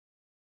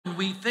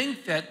we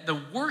think that the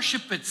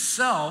worship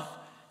itself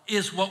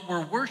is what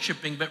we're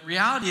worshiping, but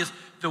reality is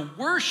the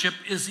worship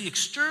is the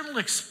external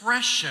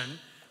expression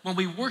when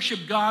we worship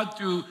God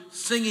through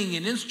singing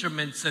and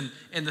instruments and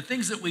the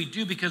things that we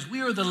do, because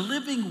we are the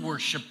living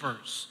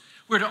worshipers.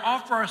 We're to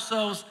offer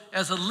ourselves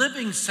as a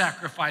living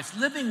sacrifice,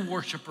 living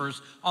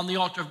worshipers on the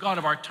altar of God,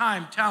 of our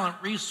time, talent,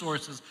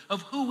 resources,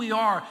 of who we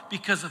are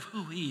because of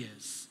who he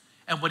is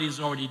and what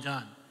he's already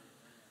done.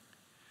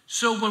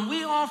 So when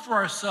we offer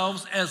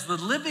ourselves as the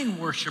living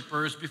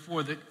worshipers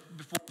before the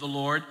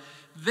Lord,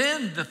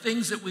 then the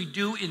things that we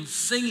do in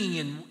singing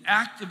and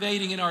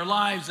activating in our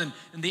lives and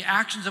the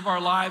actions of our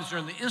lives or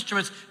in the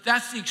instruments,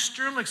 that's the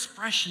external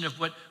expression of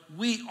what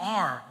we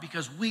are,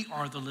 because we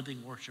are the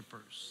living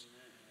worshipers.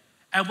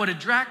 And what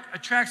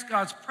attracts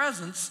God's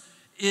presence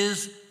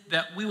is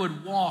that we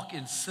would walk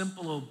in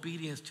simple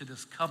obedience to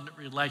this covenant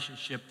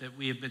relationship that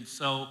we have been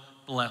so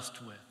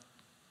blessed with.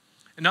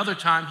 Another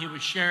time he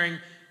was sharing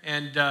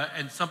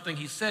and something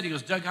he said, he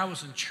goes, Doug, I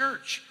was in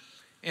church,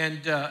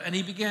 and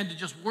he began to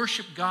just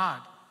worship God.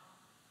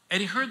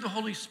 And he heard the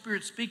Holy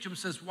Spirit speak to him and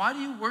says, why do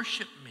you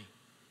worship me?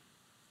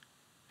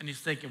 And he's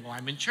thinking, well,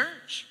 I'm in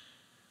church.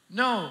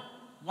 No,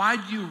 why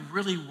do you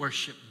really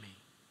worship me?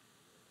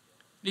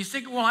 And he's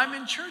thinking, well, I'm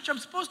in church. I'm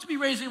supposed to be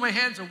raising my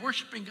hands and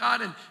worshiping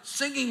God and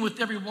singing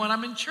with everyone.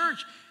 I'm in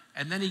church.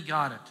 And then he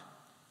got it.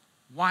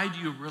 Why do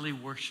you really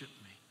worship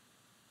me?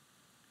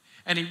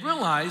 And he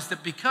realized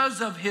that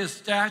because of his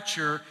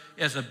stature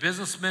as a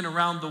businessman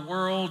around the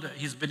world,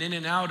 he's been in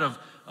and out of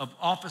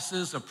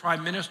offices of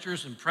prime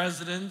ministers and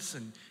presidents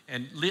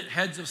and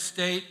heads of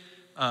state,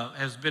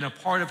 has been a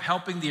part of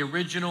helping the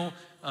original,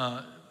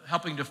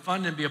 helping to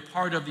fund and be a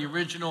part of the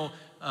original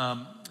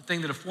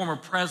thing that a former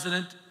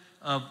president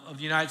of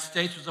the United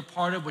States was a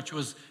part of, which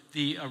was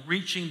the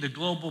reaching the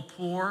global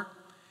poor.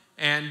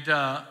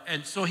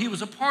 And so he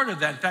was a part of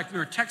that. In fact, we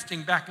were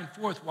texting back and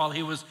forth while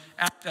he was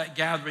at that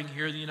gathering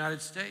here in the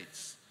United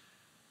States,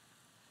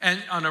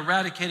 and on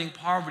eradicating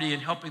poverty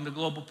and helping the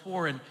global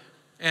poor.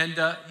 And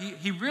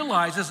he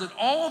realizes that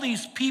all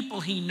these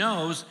people he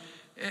knows,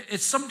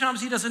 it's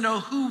sometimes he doesn't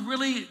know who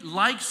really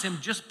likes him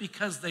just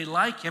because they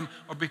like him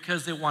or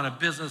because they want a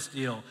business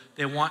deal.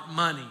 They want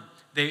money.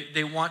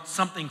 They want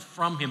something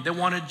from him. They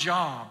want a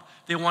job.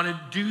 They want to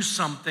do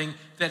something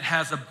that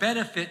has a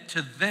benefit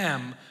to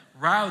them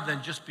rather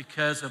than just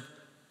because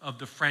of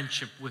the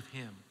friendship with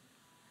him.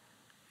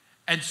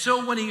 And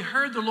so when he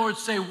heard the Lord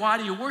say, why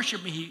do you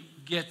worship me? He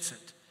gets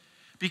it.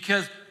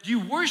 Because do you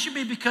worship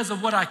me because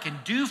of what I can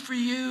do for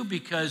you?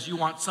 Because you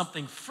want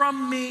something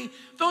from me?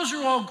 Those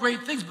are all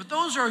great things, but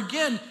those are,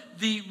 again,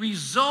 the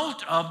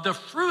result of, the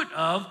fruit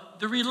of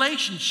the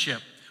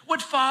relationship.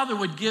 What father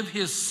would give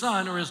his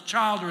son or his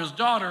child or his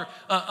daughter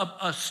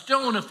a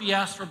stone if he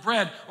asked for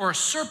bread, or a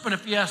serpent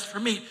if he asked for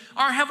meat?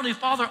 Our Heavenly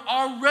Father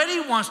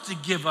already wants to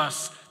give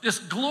us this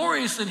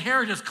glorious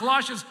inheritance.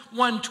 Colossians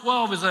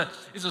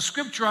 1:12 is a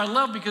scripture I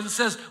love, because it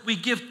says, we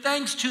give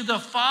thanks to the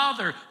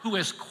Father who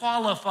has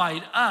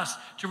qualified us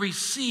to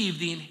receive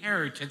the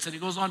inheritance. And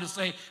it goes on to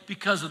say,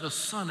 because of the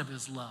Son of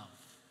his love.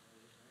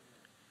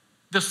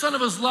 The Son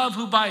of his love,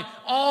 who by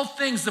all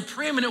things, the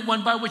preeminent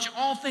one by which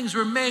all things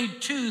were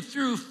made, to,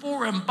 through,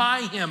 for, and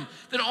by him,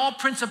 that all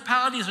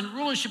principalities and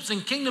rulerships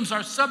and kingdoms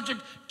are subject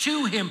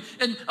to him.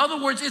 In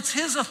other words, it's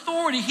his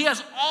authority. He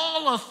has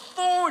all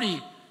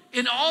authority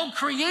in all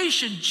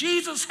creation.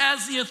 Jesus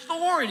has the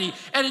authority,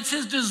 and it's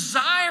his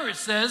desire, it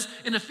says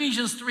in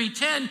Ephesians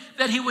 3:10,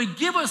 that he would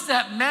give us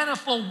that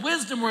manifold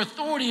wisdom or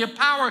authority and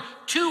power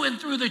to and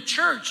through the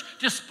church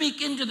to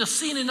speak into the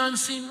seen and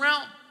unseen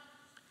realm.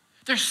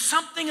 There's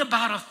something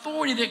about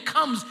authority that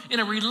comes in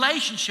a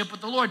relationship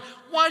with the Lord.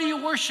 Why do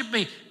you worship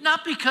me?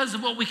 Not because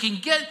of what we can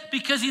get,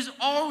 because he's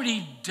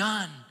already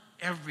done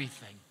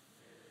everything.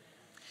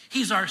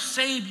 He's our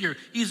Savior.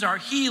 He's our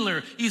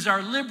healer. He's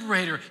our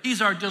liberator.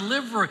 He's our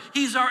deliverer.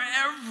 He's our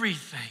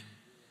everything.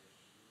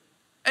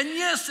 And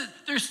yes,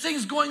 there's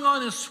things going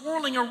on and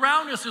swirling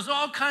around us. There's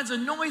all kinds of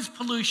noise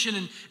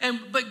pollution,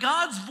 but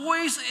God's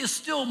voice is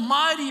still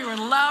mightier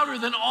and louder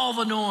than all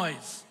the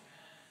noise.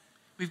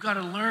 We've got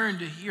to learn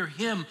to hear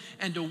him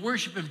and to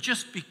worship him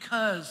just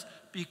because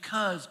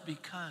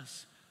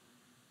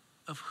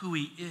of who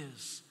he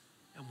is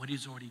and what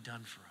he's already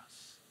done for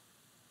us.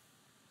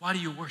 Why do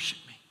you worship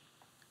me?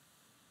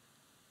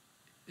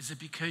 Is it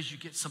because you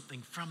get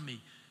something from me,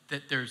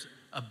 that there's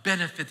a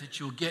benefit that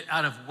you'll get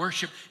out of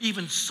worship?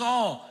 Even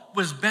Saul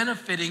was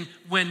benefiting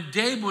when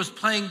David was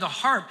playing the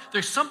harp.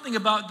 There's something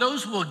about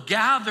those who will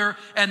gather,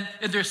 and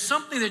there's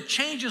something that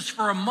changes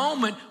for a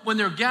moment when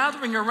they're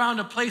gathering around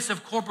a place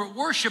of corporate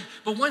worship,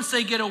 but once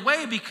they get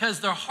away because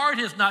their heart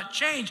has not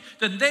changed,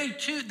 then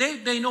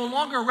they no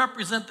longer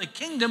represent the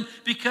kingdom,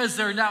 because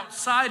they're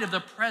outside of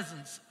the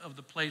presence of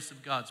the place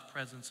of God's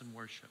presence and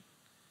worship.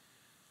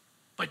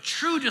 But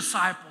true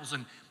disciples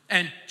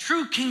and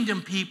true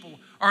kingdom people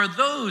are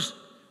those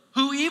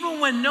who, even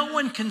when no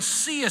one can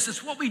see us,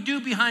 it's what we do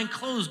behind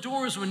closed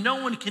doors when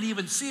no one can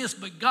even see us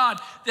but God,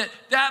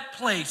 that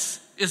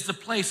place is the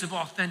place of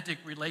authentic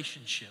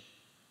relationship.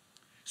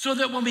 So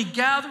that when we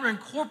gather in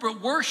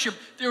corporate worship,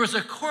 there is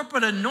a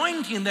corporate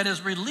anointing that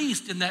is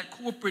released in that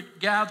corporate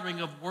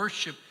gathering of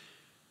worship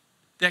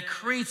that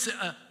creates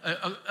a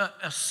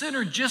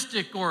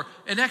synergistic or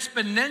an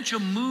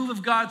exponential move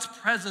of God's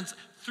presence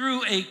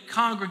through a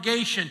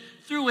congregation,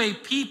 through a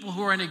people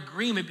who are in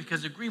agreement,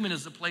 because agreement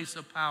is a place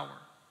of power.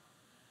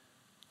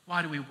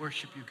 Why do we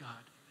worship you, God?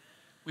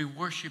 We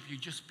worship you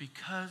just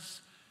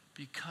because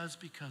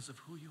of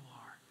who you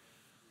are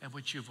and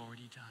what you've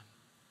already done.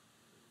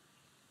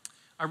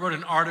 I wrote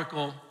an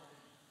article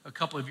a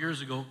couple of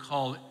years ago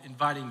called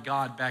Inviting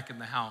God Back in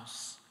the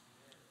House.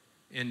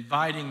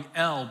 Inviting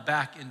El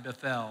back in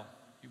Bethel.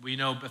 We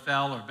know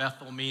Bethel or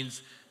Bethel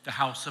means the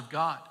house of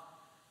God.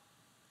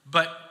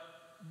 But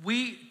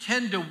we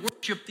tend to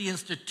worship the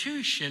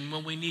institution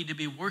when we need to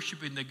be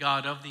worshiping the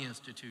God of the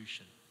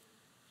institution.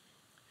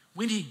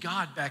 We need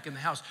God back in the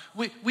house.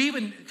 We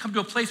even come to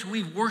a place where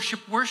we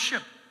worship.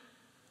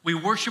 We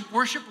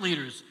worship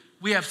leaders.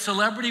 We have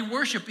celebrity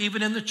worship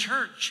even in the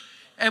church.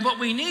 And what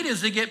we need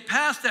is to get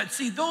past that.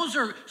 See, those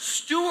are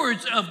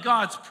stewards of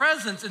God's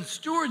presence and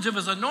stewards of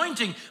his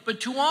anointing.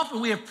 But too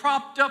often we have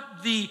propped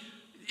up the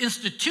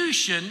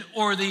institution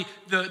or the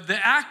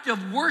act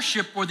of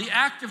worship or the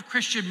act of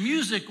Christian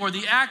music or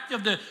the act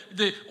of the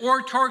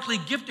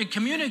oratorically gifted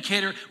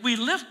communicator. We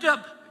lift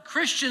up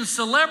Christian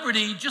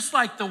celebrity just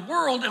like the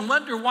world and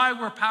wonder why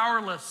we're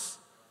powerless.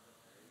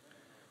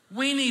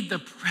 We need the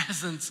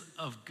presence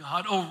of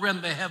God. Oh,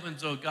 rend the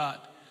heavens, oh God.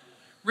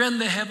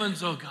 Rend the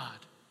heavens, oh God.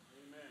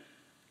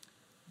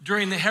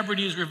 During the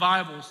Hebrides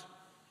revivals,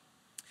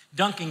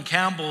 Duncan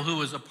Campbell, who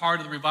was a part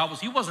of the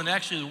revivals, he wasn't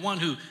actually the one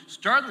who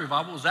started the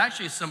revival. It was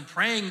actually some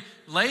praying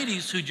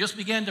ladies who just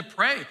began to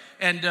pray.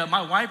 And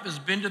my wife has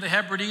been to the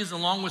Hebrides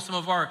along with some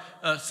of our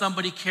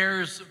Somebody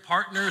Cares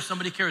partners,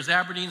 Somebody Cares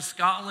Aberdeen,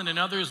 Scotland, and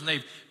others. And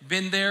they've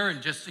been there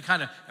and just to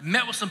kind of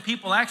met with some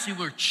people actually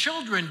who were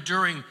children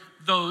during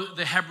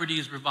the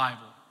Hebrides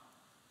revival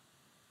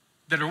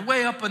that are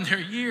way up in their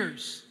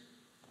years.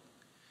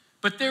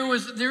 But they're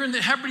in the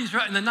Hebrides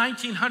in the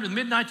 1900s,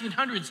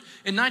 mid-1900s.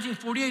 In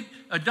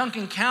 1948,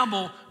 Duncan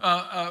Campbell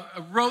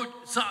wrote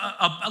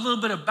a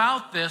little bit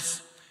about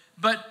this.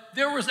 But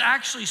there was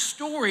actually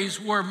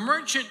stories where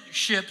merchant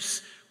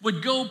ships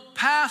would go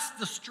past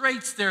the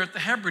straits there at the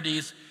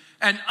Hebrides,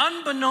 and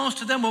unbeknownst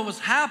to them what was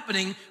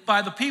happening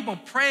by the people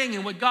praying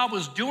and what God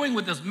was doing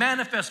with his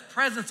manifest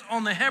presence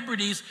on the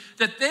Hebrides,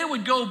 that they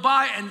would go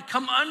by and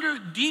come under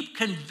deep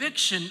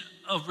conviction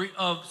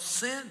of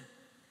sin.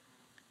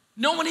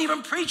 No one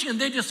even preaching.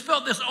 They just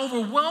felt this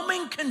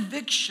overwhelming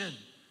conviction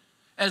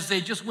as they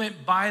just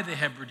went by the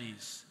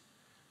Hebrides.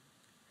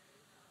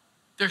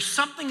 There's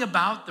something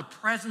about the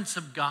presence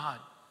of God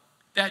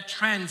that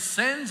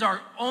transcends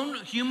our own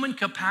human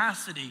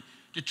capacity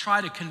to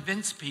try to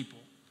convince people.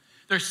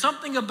 There's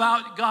something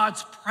about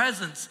God's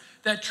presence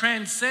that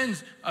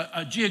transcends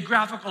a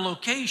geographical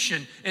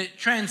location. It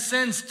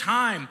transcends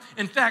time.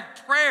 In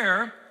fact,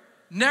 prayer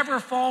never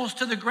falls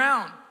to the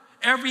ground.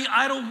 Every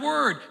idle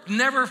word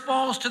never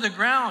falls to the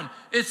ground.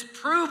 It's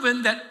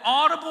proven that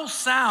audible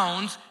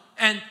sounds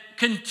and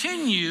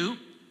continue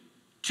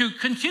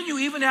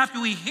even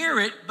after we hear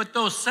it, but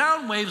those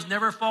sound waves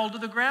never fall to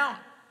the ground.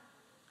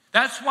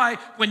 That's why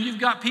when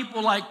you've got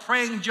people like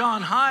Praying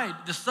John Hyde,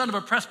 the son of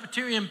a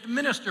Presbyterian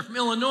minister from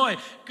Illinois,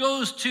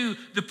 goes to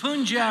the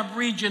Punjab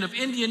region of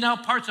India, now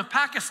parts of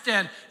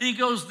Pakistan. He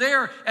goes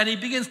there and he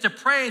begins to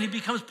pray, and he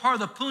becomes part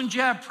of the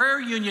Punjab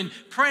Prayer Union,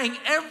 praying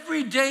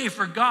every day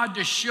for God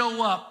to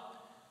show up.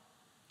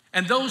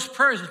 And those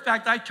prayers, in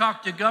fact, I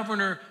talked to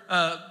Governor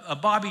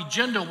Bobby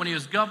Jindal when he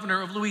was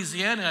governor of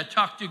Louisiana. I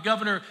talked to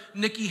Governor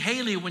Nikki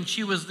Haley when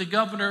she was the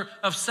governor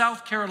of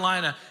South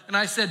Carolina. And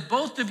I said,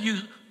 both of you,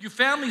 your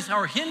families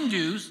are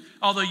Hindus,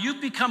 although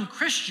you've become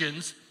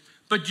Christians,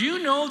 but do you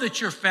know that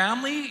your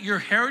family, your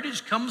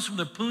heritage comes from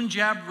the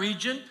Punjab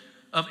region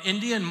of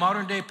India and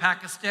modern-day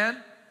Pakistan?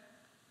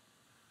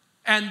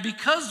 And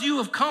because you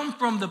have come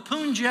from the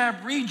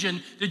Punjab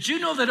region, did you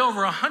know that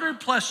over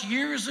 100+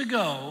 years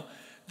ago,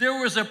 there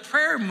was a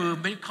prayer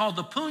movement called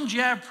the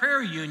Punjab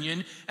Prayer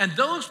Union, and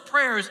those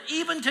prayers,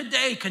 even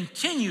today,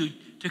 continue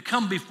to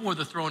come before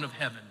the throne of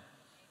heaven.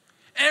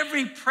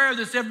 Every prayer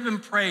that's ever been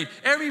prayed,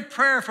 every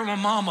prayer from a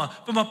mama,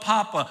 from a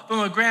papa, from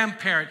a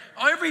grandparent,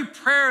 every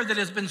prayer that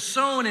has been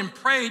sown and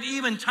prayed,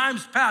 even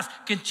times past,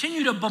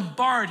 continue to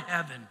bombard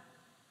heaven.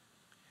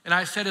 And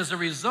I said, as a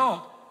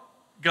result,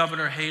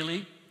 Governor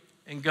Haley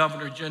and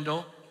Governor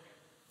Jindal,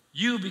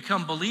 you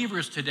become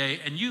believers today,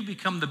 and you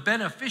become the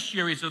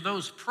beneficiaries of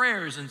those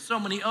prayers and so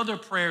many other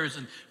prayers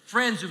and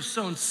friends who've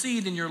sown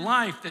seed in your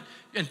life. That,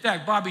 in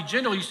fact, Bobby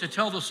Jindal used to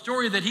tell the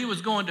story that he was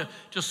going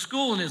to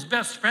school, and his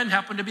best friend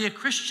happened to be a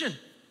Christian.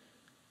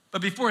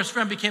 But before his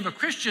friend became a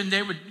Christian,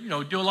 they would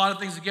do a lot of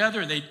things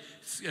together, and they'd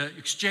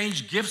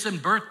exchange gifts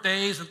and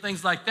birthdays and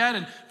things like that.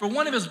 And for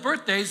one of his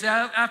birthdays,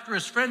 after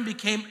his friend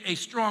became a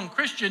strong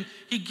Christian,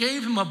 he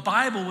gave him a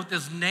Bible with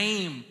his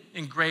name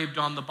engraved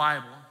on the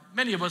Bible.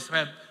 Many of us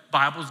have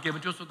Bibles given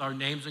to us with our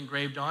names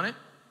engraved on it.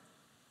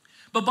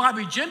 But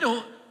Bobby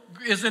Jindal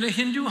was in a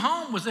Hindu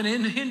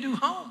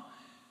home.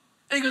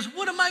 And he goes,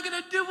 what am I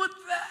going to do with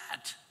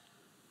that?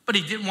 But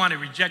he didn't want to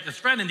reject his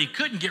friend, and he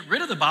couldn't get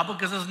rid of the Bible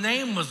because his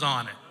name was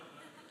on it.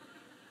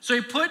 So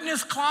he put it in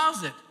his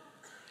closet.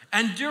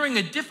 And during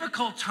a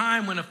difficult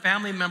time when a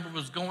family member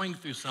was going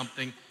through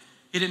something,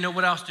 he didn't know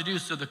what else to do.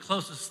 So the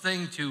closest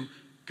thing to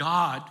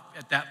God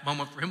at that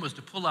moment for him was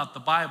to pull out the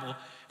Bible.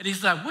 And he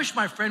said, I wish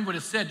my friend would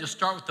have said to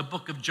start with the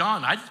book of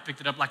John. I just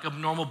picked it up like a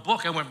normal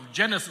book. I went from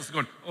Genesis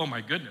going, oh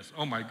my goodness,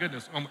 oh my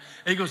goodness. Oh my.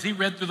 And he goes, he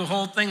read through the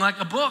whole thing like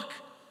a book.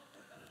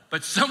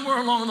 But somewhere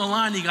along the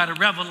line, he got a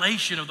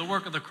revelation of the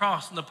work of the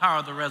cross and the power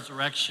of the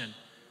resurrection.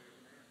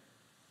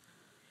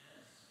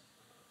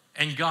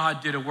 And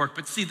God did a work.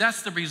 But see,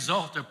 that's the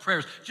result of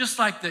prayers. Just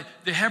like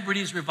the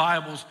Hebrides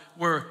revivals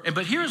were.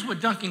 But here's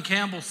what Duncan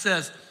Campbell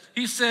says.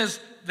 He says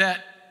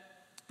that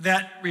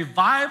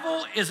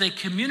revival is a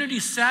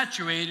community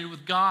saturated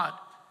with God.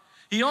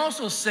 He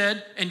also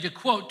said, and to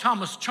quote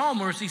Thomas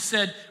Chalmers, he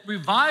said,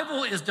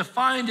 revival is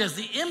defined as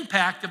the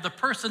impact of the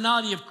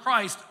personality of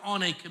Christ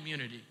on a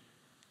community.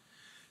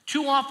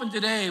 Too often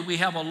today, we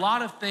have a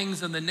lot of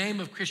things in the name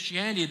of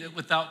Christianity that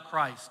without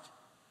Christ.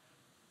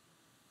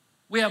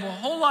 We have a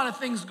whole lot of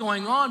things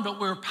going on, but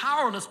we're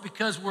powerless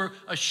because we're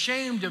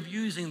ashamed of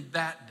using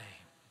that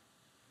name.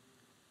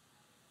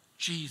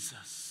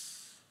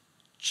 Jesus,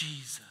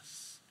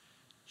 Jesus,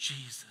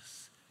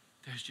 Jesus.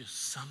 There's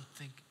just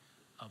something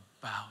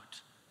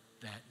about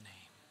that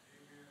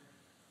name.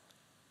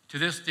 To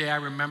this day, I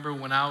remember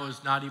when I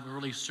was not even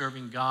really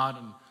serving God,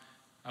 and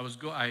I was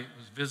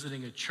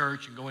visiting a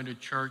church and going to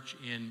church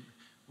in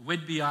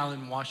Whidbey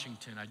Island,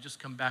 Washington. I'd just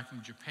come back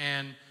from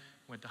Japan,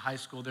 went to high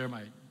school there.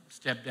 My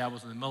stepdad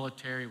was in the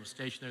military, was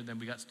stationed there. Then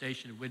we got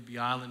stationed at Whidbey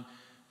Island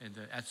and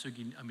the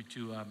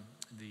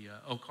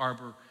Oak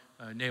Harbor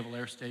Naval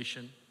Air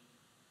Station.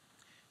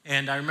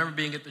 And I remember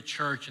being at the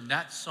church, and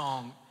that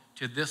song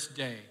to this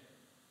day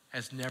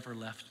has never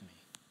left me.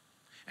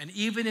 And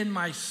even in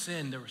my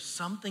sin, there was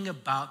something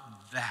about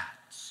that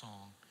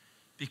song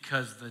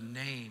because the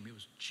name, it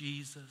was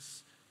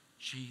Jesus,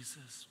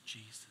 Jesus,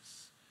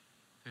 Jesus.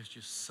 There's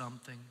just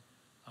something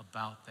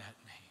about that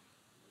name.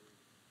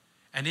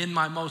 And in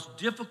my most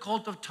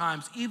difficult of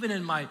times, even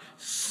in my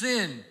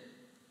sin,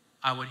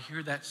 I would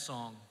hear that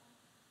song.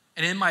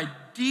 And in my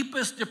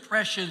deepest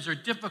depressions or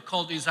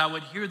difficulties, I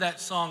would hear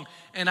that song,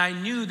 and I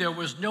knew there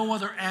was no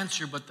other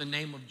answer but the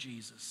name of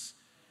Jesus.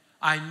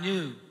 I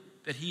knew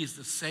that he is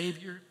the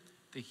Savior,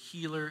 the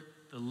healer,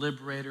 the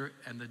liberator,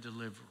 and the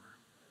deliverer.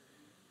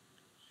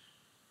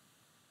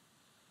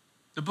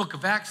 The book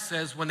of Acts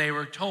says when they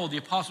were told, the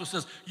apostle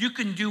says, you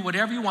can do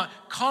whatever you want.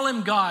 Call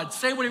him God,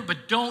 say whatever,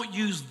 but don't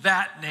use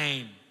that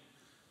name.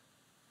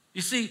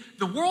 You see,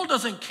 the world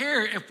doesn't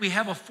care if we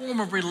have a form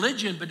of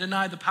religion but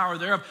deny the power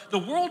thereof. The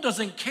world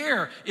doesn't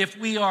care if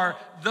we are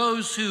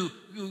those who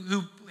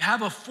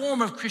have a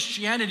form of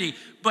Christianity,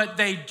 but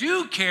they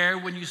do care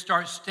when you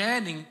start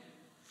standing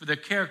for the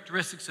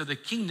characteristics of the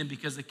kingdom,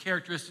 because the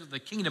characteristics of the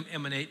kingdom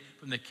emanate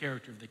from the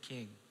character of the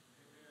king.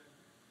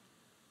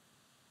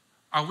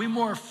 Are we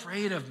more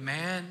afraid of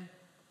man,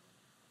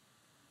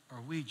 or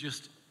are we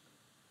just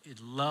in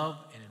love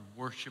and in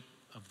worship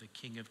of the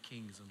King of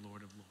Kings and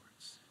Lord of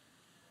Lords?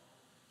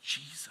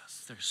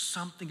 Jesus. There's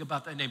something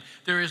about that name.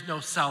 There is no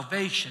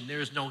salvation.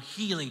 There is no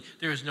healing.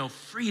 There is no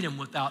freedom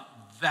without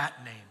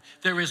that name.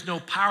 There is no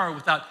power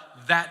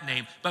without that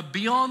name. But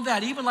beyond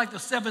that, even like the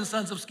seven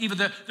sons of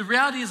Sceva, the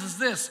reality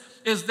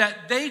is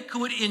that they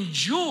could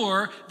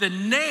endure the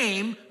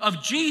name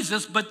of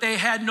Jesus, but they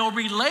had no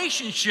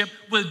relationship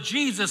with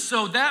Jesus.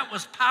 So that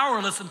was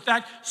powerless. In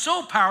fact,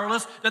 so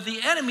powerless that the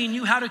enemy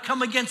knew how to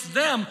come against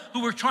them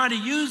who were trying to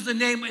use the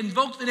name,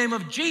 invoke the name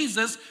of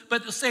Jesus,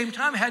 but at the same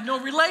time had no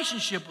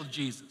relationship with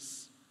Jesus.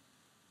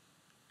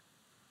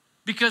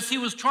 Because he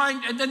was trying,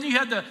 and then you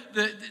had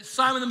the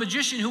Simon the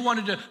magician who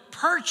wanted to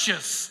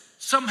purchase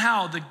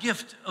somehow the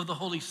gift of the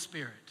Holy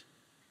Spirit,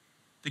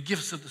 the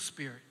gifts of the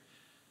Spirit.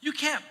 You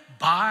can't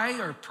buy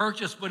or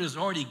purchase what is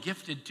already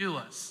gifted to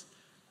us.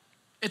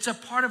 It's a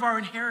part of our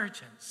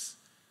inheritance.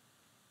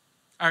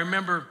 I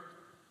remember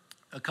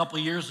a couple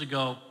of years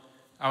ago,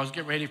 I was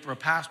getting ready for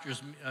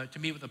to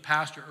meet with a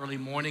pastor early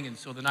morning, and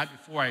so the night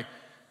before I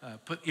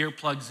put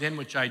earplugs in,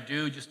 which I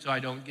do just so I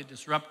don't get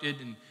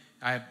disrupted, and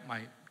I have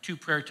my 2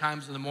 prayer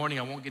times in the morning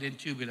I won't get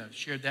into, but I've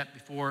shared that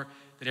before,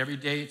 that every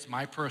day it's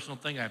my personal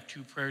thing. I have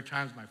 2 prayer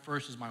times. My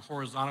first is my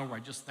horizontal, where I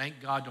just thank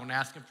God, don't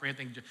ask him for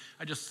anything.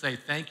 I just say,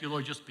 thank you,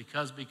 Lord, just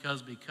because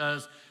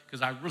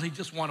I really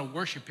just want to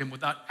worship him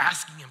without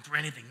asking him for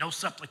anything. No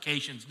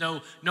supplications,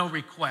 no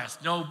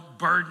requests, no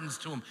burdens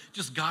to him.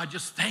 Just God,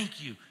 just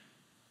thank you.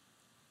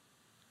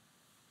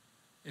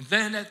 And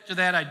then after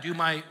that, I do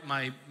my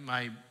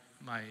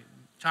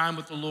time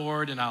with the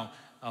Lord, and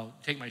I'll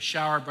take my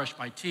shower, brush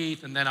my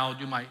teeth, and then I'll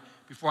do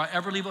before I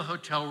ever leave a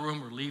hotel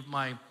room or leave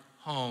my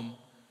home,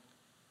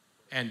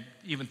 and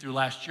even through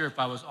last year, if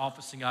I was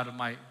officing out of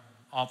my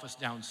office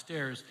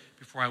downstairs,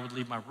 before I would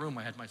leave my room,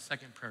 I had my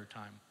second prayer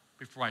time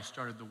before I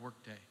started the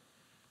workday.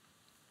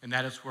 And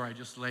that is where I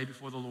just lay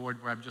before the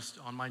Lord, where I'm just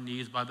on my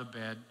knees by the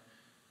bed,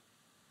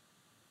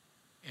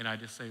 and I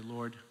just say,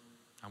 Lord,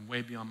 I'm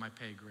way beyond my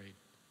pay grade.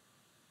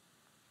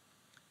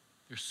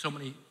 There's so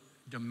many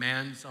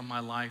demands on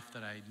my life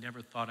that I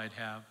never thought I'd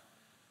have.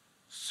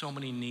 So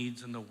many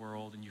needs in the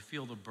world, and you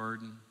feel the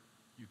burden.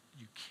 You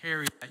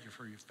carry that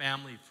for your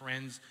family,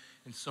 friends,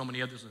 and so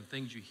many others, and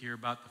things you hear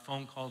about, the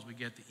phone calls we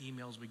get, the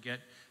emails we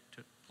get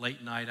to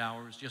late night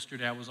hours.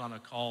 Yesterday I was on a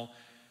call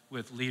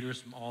with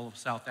leaders from all of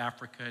South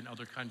Africa and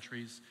other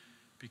countries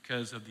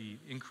because of the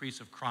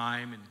increase of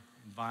crime and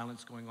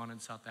violence going on in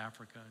South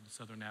Africa and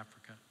Southern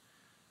Africa.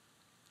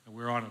 And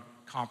we were on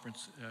a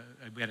conference,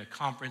 we had a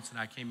conference, and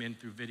I came in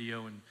through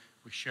video and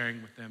was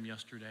sharing with them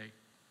yesterday.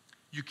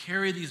 You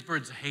carry these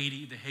burdens,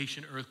 Haiti, the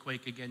Haitian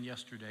earthquake again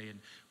yesterday, and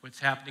what's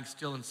happening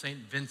still in St.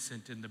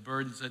 Vincent, and the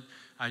burdens that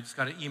I just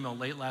got an email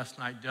late last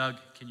night. Doug,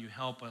 can you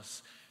help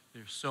us?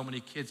 There's so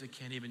many kids that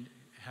can't even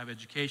have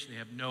education. They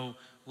have no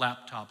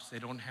laptops. They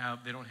don't have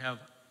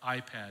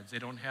iPads.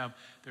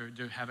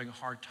 They're having a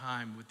hard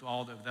time with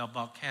all the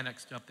volcanic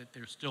stuff, that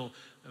they're still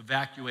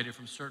evacuated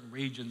from certain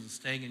regions and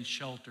staying in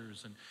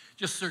shelters. And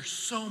just there's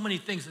so many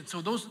things. And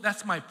so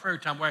that's my prayer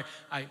time, where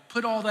I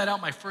put all that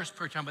out, my first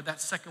prayer time, but that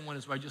second one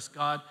is where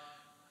God,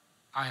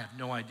 I have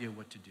no idea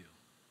what to do.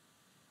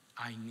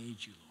 I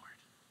need you, Lord.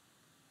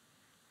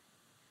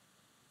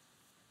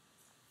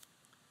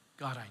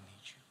 God, I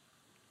need you.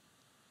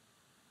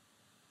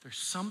 There's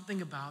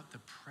something about the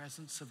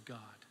presence of God.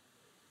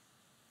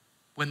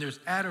 When there's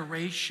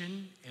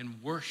adoration and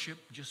worship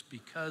just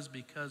because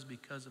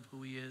of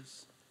who he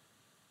is,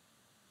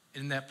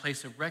 in that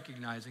place of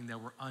recognizing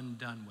that we're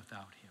undone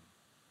without him.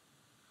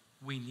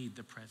 We need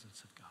the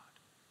presence of God.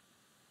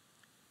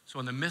 So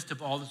in the midst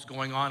of all this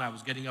going on, I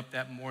was getting up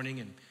that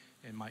morning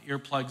and my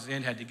earplugs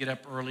in, had to get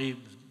up early,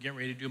 was getting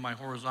ready to do my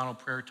horizontal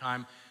prayer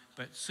time.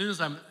 But as soon as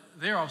I'm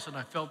there, all of a sudden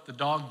I felt the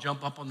dog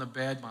jump up on the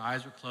bed. My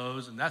eyes were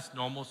closed, and that's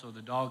normal, so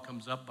the dog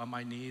comes up by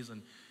my knees,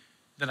 and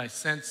then I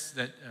sensed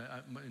that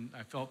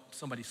I felt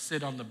somebody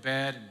sit on the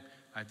bed, and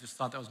I just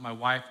thought that was my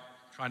wife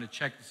trying to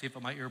check to see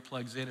if my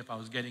earplugs in, if I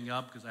was getting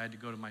up, because I had to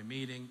go to my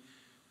meeting.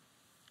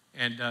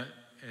 And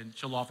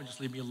she'll often just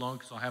leave me alone,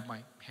 because I'll have my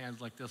hands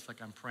like this, like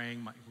I'm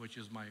praying, which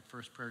is my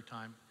first prayer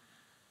time.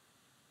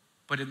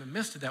 But in the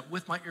midst of that,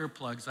 with my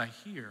earplugs, I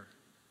hear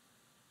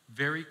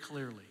very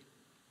clearly,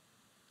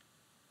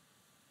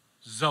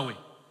 Zoe.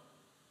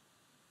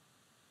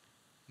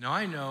 Now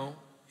I know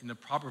in the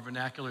proper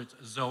vernacular it's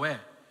Zoe,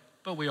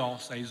 but we all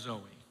say Zoe.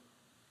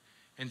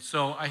 And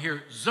so I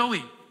hear,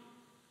 Zoe.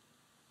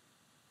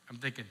 I'm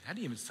thinking, that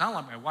didn't even sound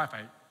like my wife.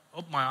 I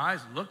opened my eyes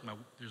and looked,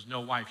 there's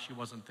no wife. She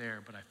wasn't there,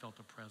 but I felt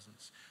the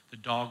presence. The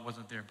dog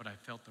wasn't there, but I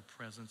felt the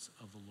presence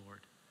of the Lord.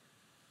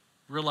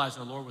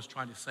 Realizing the Lord was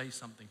trying to say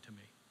something to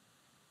me.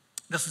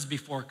 This is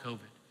before COVID.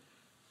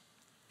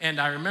 And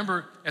I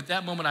remember at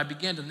that moment, I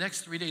began the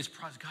next 3 days,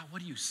 God,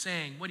 what are you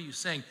saying? What are you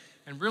saying?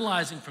 And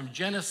realizing from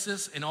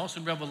Genesis and also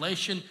in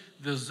Revelation,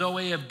 the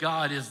Zoe of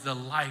God is the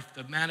life,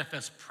 the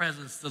manifest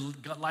presence, the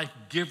life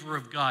giver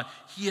of God.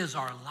 He is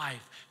our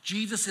life.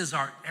 Jesus is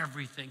our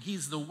everything.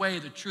 He's the way,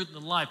 the truth,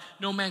 and the life.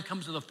 No man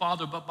comes to the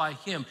Father but by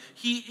him.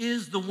 He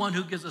is the one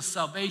who gives us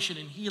salvation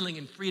and healing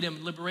and freedom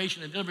and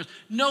liberation and deliverance.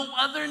 No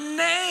other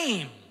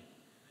name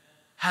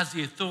has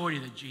the authority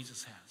that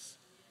Jesus has.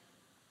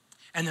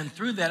 And then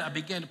through that, I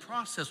began to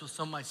process with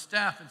some of my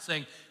staff and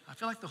saying, I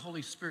feel like the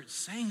Holy Spirit's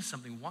saying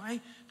something. Why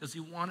does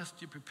he want us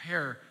to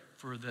prepare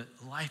for the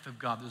life of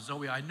God, the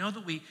Zoe? I know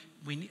that we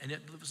need, and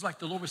it was like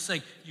the Lord was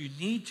saying, you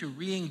need to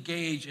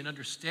re-engage and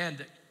understand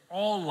that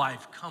all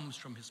life comes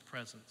from his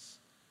presence.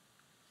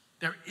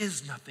 There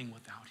is nothing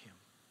without him.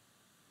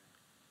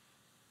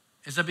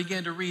 As I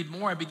began to read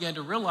more, I began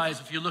to realize,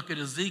 if you look at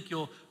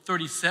Ezekiel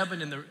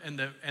 37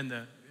 and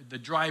the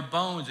dry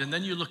bones, and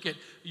then you look at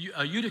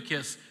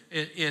Eutychus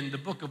in the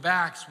book of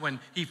Acts when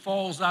he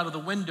falls out of the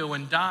window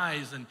and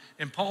dies,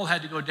 and Paul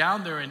had to go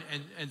down there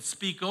and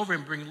speak over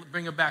him,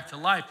 bring him back to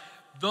life.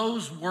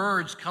 Those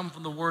words come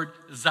from the word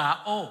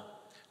zao.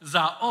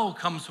 Zao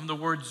comes from the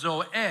word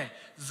zoe.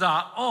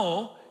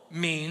 Zao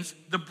means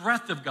the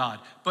breath of God.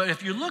 But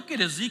if you look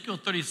at Ezekiel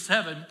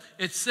 37,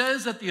 it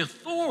says that the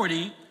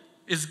authority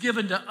is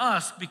given to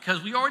us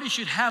because we already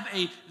should have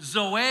a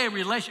Zoe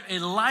relationship, a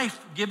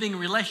life-giving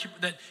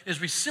relationship that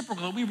is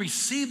reciprocal. That we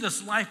receive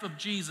this life of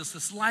Jesus,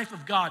 this life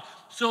of God,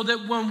 so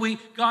that when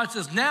God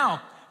says,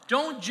 now,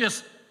 don't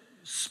just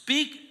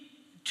speak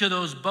to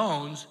those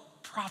bones,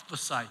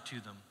 prophesy to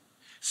them.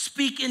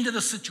 Speak into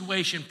the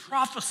situation,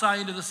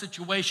 prophesy into the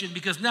situation,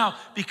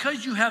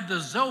 because you have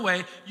the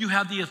Zoe, you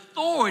have the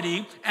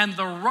authority and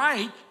the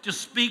right to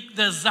speak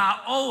the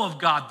Zao of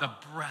God, the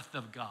breath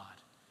of God.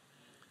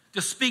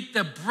 To speak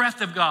the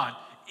breath of God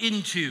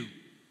into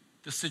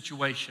the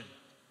situation.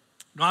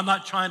 No, I'm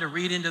not trying to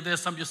read into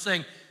this. I'm just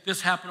saying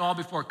this happened all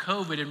before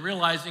COVID, and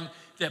realizing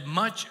that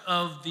much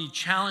of the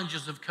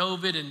challenges of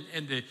COVID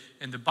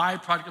and the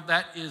byproduct of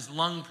that is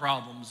lung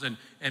problems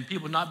and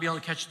people not being able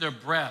to catch their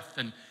breath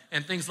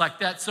and things like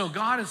that. So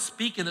God is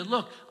speaking that,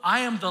 look, I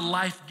am the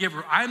life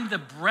giver. I'm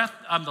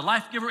the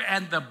life giver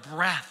and the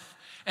breath.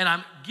 And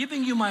I'm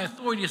giving you my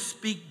authority to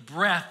speak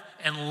breath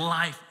and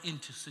life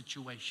into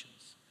situations.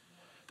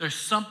 There's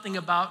something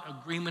about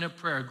agreement of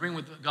prayer, agreeing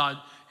with God,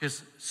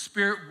 his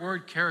spirit,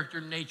 word,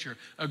 character, nature,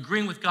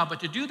 agreeing with God.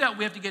 But to do that,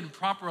 we have to get in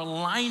proper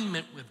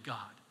alignment with God.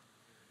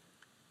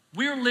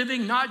 We're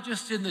living not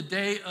just in the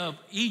day of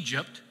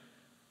Egypt,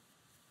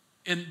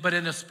 but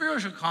in a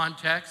spiritual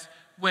context,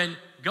 when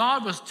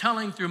God was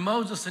telling through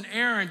Moses and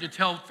Aaron to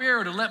tell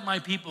Pharaoh to let my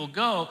people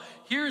go.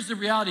 Here's the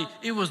reality.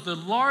 It was the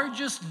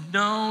largest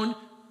known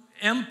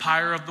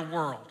empire of the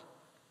world.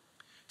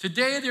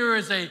 Today there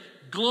is a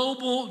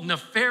global,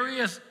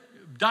 nefarious,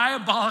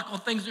 diabolical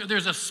things.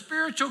 There's a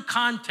spiritual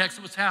context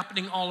of what's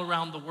happening all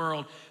around the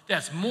world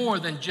that's more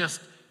than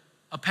just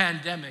a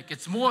pandemic.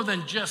 It's more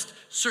than just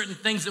certain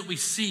things that we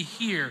see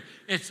here.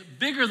 It's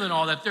bigger than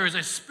all that. There is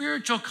a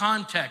spiritual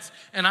context.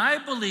 And I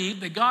believe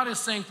that God is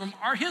saying from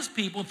his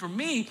people, for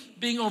me,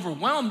 being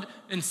overwhelmed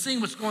and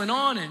seeing what's going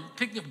on and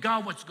picking up,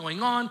 God, what's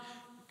going on,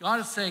 God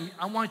is saying,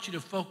 I want you to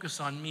focus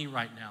on me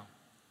right now.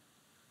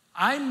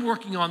 I'm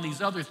working on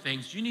these other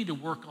things. You need to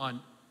work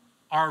on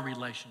our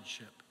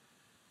relationship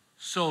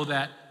so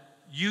that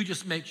you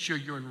just make sure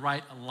you're in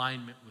right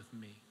alignment with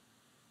me.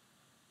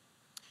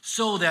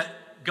 So that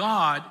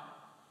God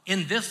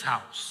in this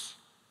house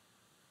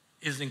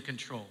is in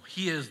control.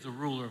 He is the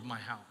ruler of my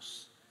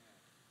house.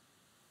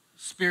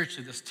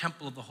 Spiritually, this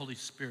temple of the Holy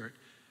Spirit,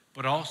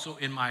 but also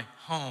in my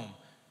home,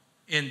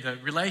 in the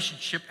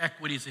relationship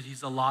equities that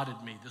he's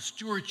allotted me, the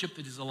stewardship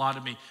that he's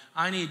allotted me.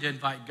 I need to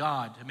invite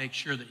God to make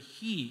sure that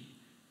he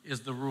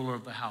is the ruler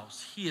of the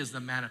house. He is the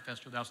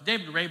manifester of the house.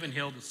 David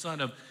Ravenhill, the son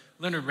of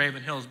Leonard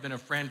Ravenhill, has been a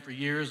friend for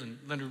years, and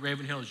Leonard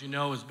Ravenhill, as you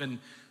know, has been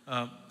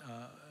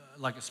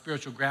like a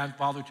spiritual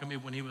grandfather to me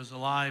when he was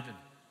alive. And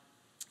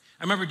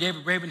I remember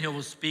David Ravenhill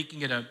was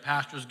speaking at a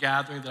pastor's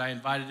gathering that I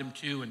invited him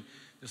to, and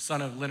the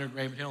son of Leonard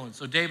Ravenhill. And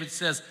so David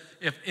says,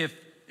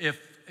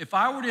 if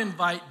I were to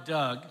invite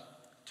Doug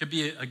to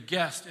be a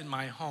guest in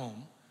my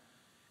home,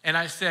 and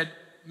I said,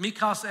 Mi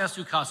casa es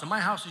tu casa, my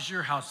house is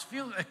your house,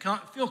 feel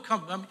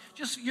comfortable, I mean,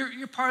 just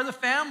you're part of the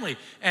family.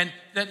 And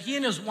that he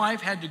and his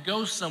wife had to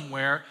go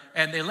somewhere,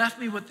 and they left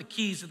me with the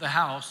keys to the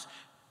house.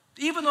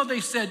 Even though they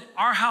said,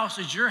 our house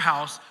is your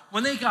house,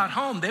 when they got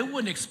home, they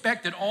wouldn't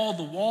expect that all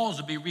the walls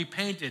would be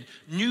repainted,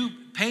 new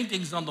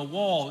paintings on the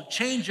wall,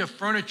 change of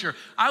furniture.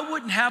 I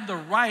wouldn't have the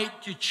right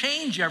to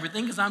change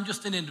everything because I'm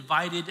just an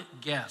invited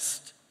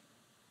guest.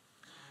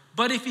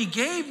 But if he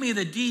gave me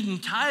the deed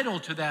and title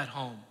to that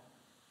home,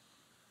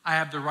 I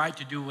have the right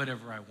to do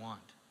whatever I want.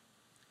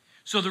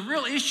 So the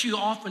real issue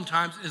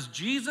oftentimes is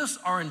Jesus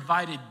our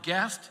invited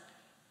guest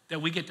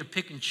that we get to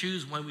pick and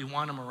choose when we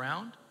want him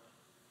around?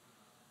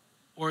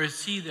 Or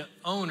is he the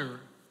owner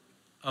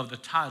of the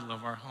title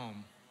of our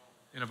home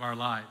and of our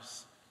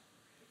lives?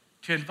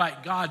 To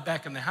invite God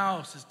back in the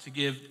house is to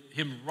give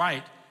him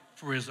right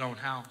for his own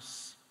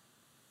house.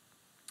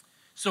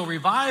 So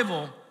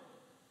revival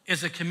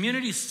is a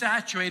community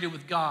saturated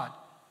with God.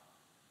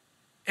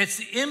 It's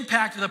the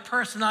impact of the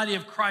personality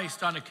of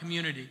Christ on a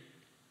community.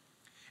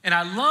 And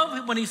I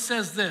love when he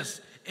says this,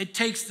 it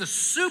takes the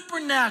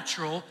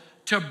supernatural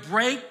to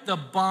break the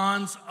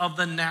bonds of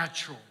the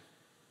natural.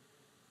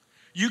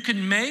 You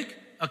can make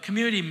a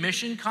community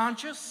mission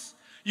conscious.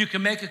 You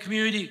can make a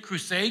community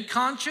crusade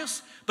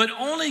conscious, but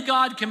only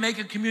God can make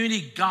a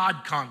community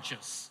God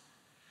conscious.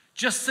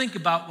 Just think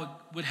about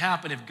what would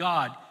happen if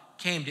God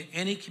came to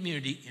any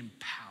community in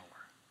power.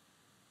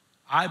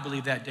 I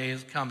believe that day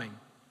is coming.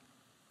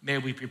 May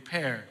we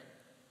prepare,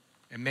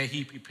 and may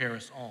he prepare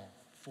us all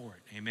for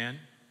it. Amen?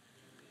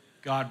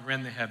 God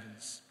rend the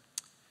heavens.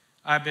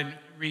 I've been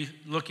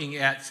looking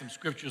at some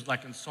scriptures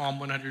like in Psalm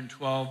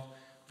 112,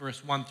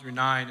 verse 1 through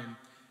 9, and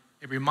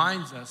it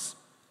reminds us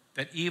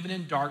that even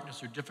in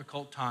darkness or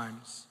difficult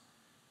times,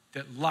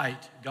 that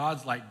light,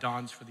 God's light,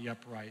 dawns for the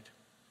upright.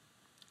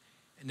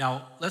 And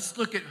now, let's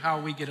look at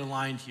how we get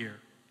aligned here.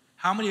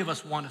 How many of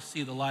us want to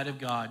see the light of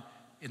God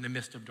in the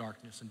midst of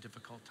darkness and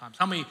difficult times?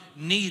 How many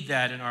need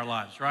that in our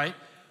lives, right?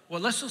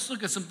 Well, let's just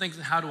look at some things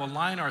and how to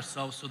align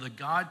ourselves so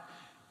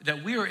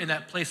that we are in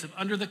that place of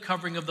under the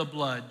covering of the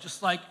blood,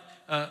 just like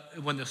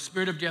when the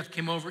spirit of death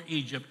came over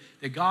Egypt,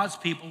 that God's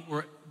people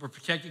were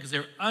protected because they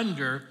were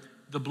under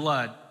the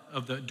blood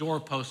of the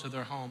doorposts of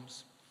their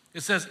homes. It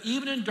says,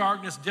 even in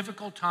darkness,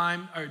 difficult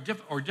times,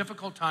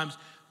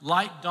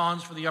 light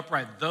dawns for the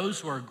upright, those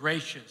who are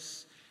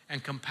gracious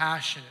and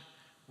compassionate,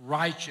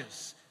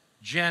 righteous,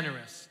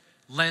 generous,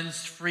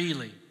 lends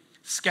freely,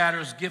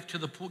 scatters gifts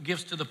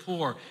to the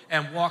poor,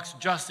 and walks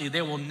justly.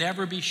 They will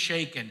never be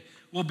shaken,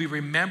 will be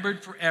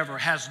remembered forever,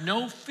 has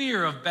no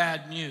fear of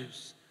bad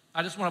news.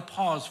 I just want to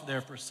pause there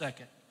for a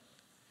second.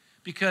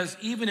 Because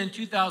even in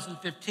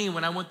 2015,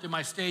 when I went through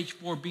my stage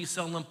 4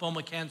 B-cell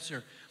lymphoma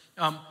cancer,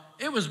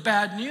 it was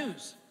bad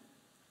news.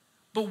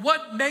 But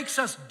what makes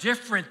us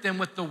different than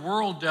what the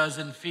world does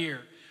in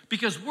fear?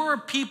 Because we're a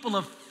people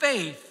of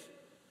faith,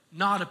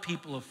 not a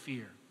people of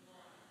fear.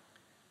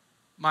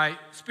 My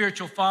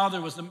spiritual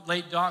father was the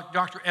late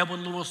Dr.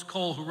 Edwin Lewis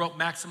Cole, who wrote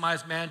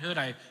Maximize Manhood.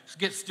 I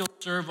still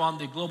serve on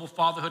the Global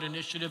Fatherhood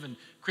Initiative and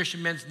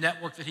Christian Men's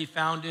Network that he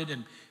founded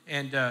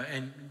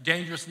and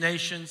Dangerous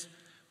Nations.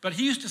 But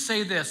he used to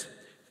say this,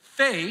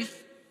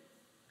 faith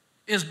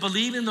is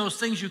believing those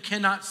things you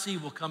cannot see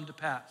will come to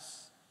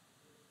pass.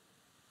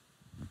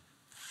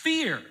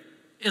 Fear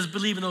is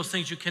believing those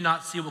things you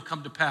cannot see will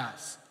come to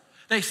pass.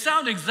 They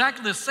sound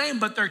exactly the same,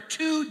 but they're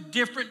two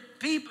different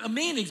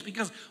meanings,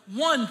 because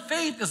one,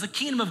 faith is the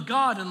kingdom of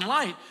God and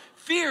light.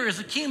 Fear is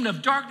the kingdom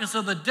of darkness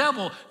of the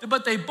devil.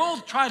 But they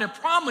both try to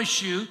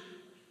promise you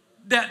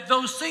that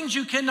those things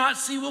you cannot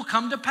see will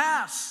come to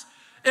pass.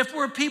 If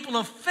we're people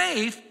of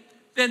faith,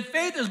 then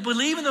faith is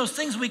believing those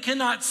things we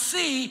cannot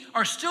see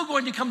are still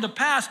going to come to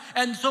pass.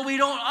 And so we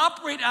don't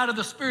operate out of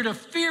the spirit of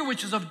fear,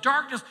 which is of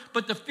darkness,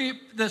 but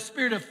the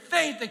spirit of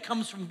faith that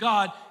comes from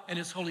God and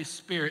his Holy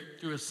Spirit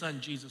through his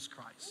Son, Jesus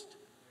Christ.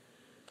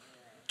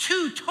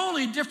 Two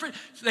totally different,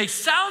 they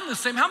sound the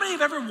same. How many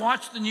have ever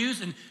watched the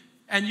news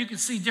and you can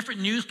see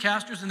different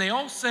newscasters and they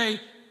all say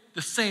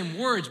the same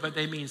words, but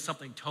they mean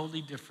something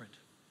totally different?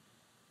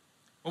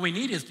 What we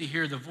need is to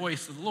hear the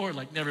voice of the Lord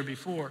like never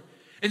before.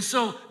 And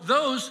so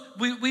those,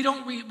 we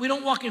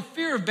don't walk in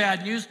fear of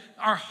bad news.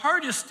 Our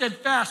heart is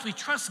steadfast. We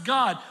trust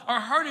God. Our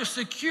heart is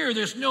secure.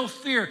 There's no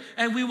fear.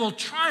 And we will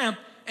triumph,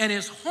 and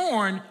his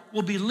horn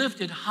will be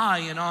lifted high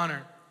in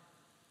honor.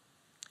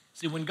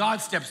 See, when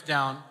God steps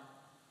down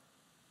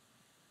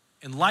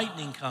and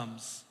lightning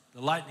comes,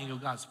 the lightning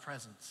of God's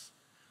presence,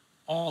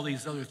 all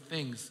these other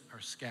things are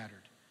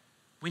scattered.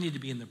 We need to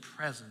be in the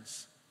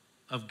presence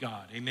of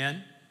God.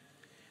 Amen?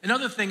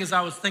 Another thing as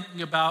I was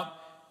thinking about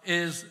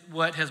is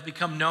what has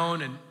become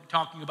known and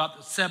talking about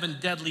the 7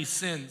 deadly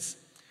sins.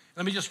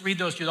 Let me just read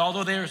those to you.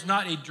 Although there's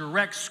not a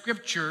direct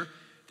scripture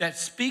that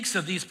speaks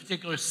of these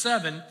particular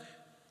 7,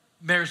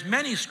 there's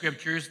many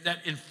scriptures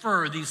that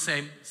infer these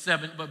same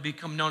 7, but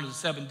become known as the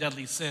 7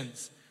 deadly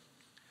sins.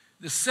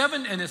 The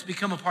 7, and it's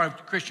become a part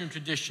of Christian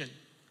tradition.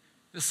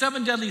 The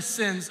 7 deadly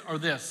sins are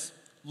this: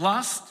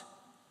 lust,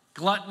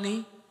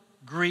 gluttony,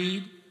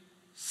 greed,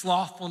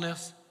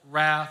 slothfulness,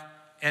 wrath,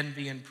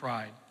 envy, and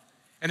pride.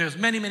 And there's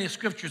many, many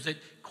scriptures that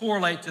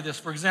correlate to this.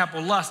 For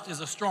example, lust is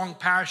a strong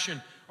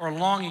passion or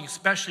longing,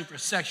 especially for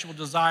sexual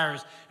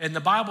desires. And the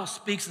Bible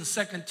speaks in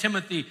 2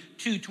 Timothy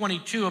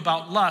 2:22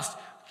 about lust.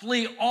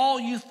 Flee all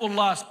youthful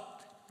lust,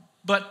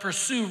 but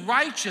pursue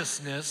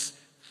righteousness,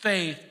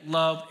 faith,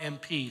 love,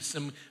 and peace.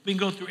 And we can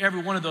go through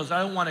every one of those.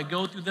 I don't want to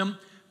go through them,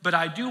 but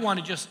I do want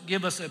to just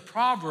give us a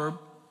proverb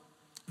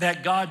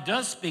that God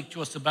does speak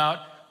to us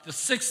about. The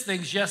 6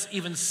 things, yes,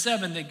 even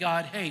 7 that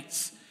God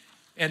hates.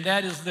 And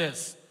that is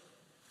this: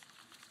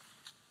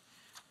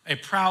 a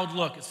proud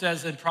look. It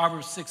says in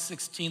Proverbs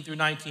 6:16 through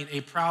 19,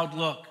 a proud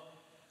look,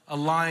 a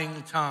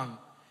lying tongue,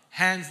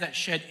 hands that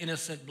shed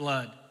innocent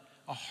blood,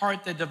 a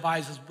heart that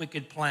devises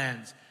wicked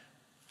plans,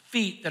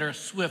 feet that are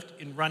swift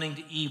in running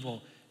to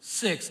evil.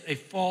 6, a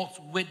false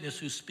witness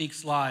who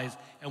speaks lies,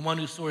 and one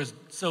who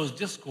sows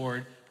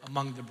discord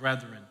among the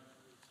brethren.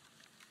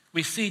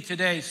 We see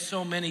today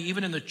so many,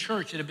 even in the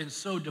church, that have been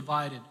so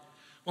divided.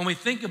 When we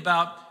think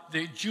about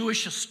the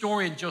Jewish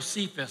historian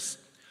Josephus,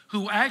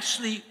 who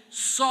actually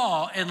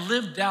saw and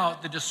lived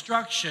out the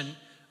destruction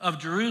of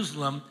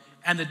Jerusalem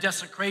and the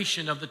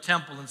desecration of the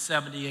temple in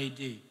 70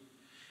 A.D.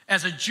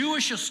 As a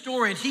Jewish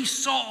historian, he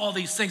saw all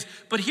these things.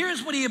 But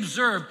here's what he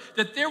observed: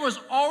 that there was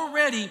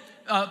already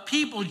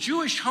people,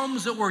 Jewish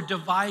homes, that were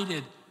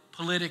divided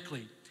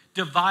politically,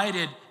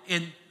 divided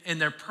in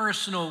their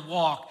personal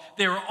walk.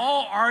 They were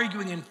all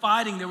arguing and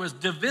fighting. There was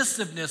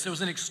divisiveness. There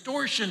was an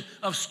extortion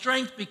of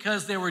strength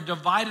because they were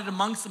divided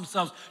amongst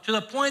themselves, to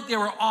the point they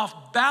were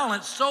off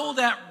balance, so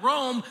that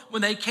Rome,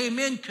 when they came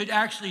in, could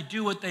actually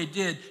do what they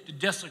did to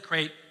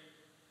desecrate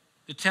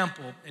the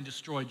temple and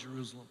destroy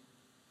Jerusalem.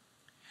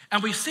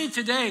 And we see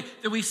today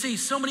that we see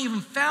so many even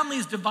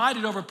families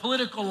divided over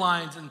political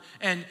lines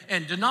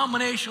and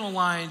denominational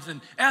lines and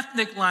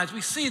ethnic lines.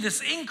 We see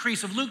this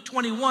increase of Luke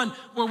 21,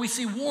 where we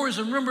see wars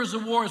and rumors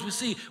of wars.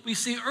 We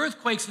see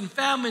earthquakes and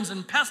famines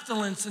and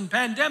pestilence and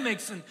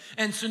pandemics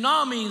and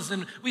tsunamis.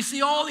 And we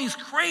see all these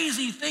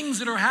crazy things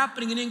that are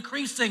happening and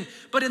increasing.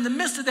 But in the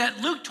midst of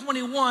that, Luke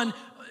 21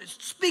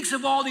 speaks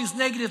of all these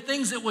negative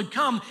things that would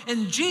come.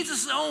 In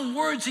Jesus' own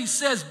words, he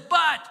says,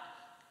 but,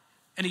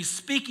 and he's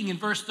speaking in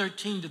verse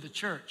 13 to the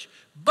church,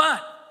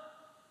 but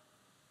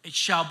it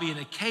shall be an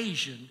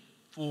occasion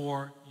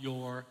for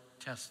your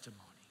testimony.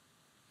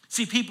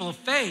 See, people of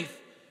faith,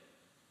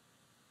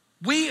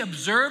 we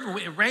observe,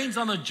 it rains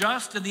on the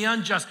just and the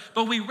unjust,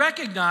 but we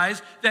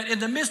recognize that in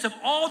the midst of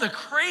all the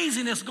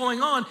craziness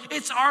going on,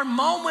 it's our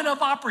moment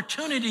of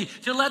opportunity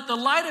to let the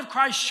light of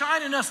Christ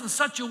shine in us in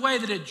such a way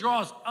that it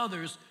draws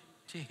others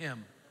to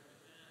him.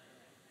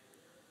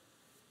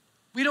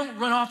 We don't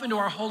run off into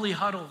our holy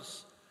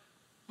huddles.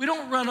 We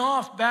don't run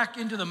off back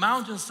into the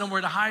mountains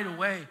somewhere to hide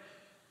away.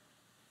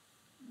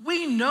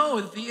 We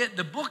know that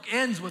the book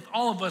ends with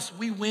all of us,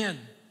 we win.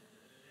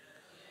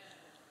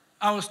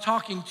 I was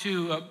talking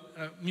to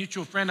a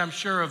mutual friend, I'm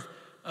sure,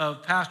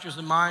 of pastors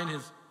of mine.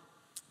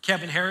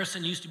 Kevin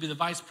Harrison used to be the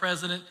vice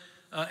president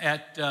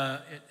at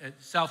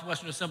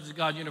Southwestern Assemblies of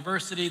God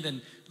University.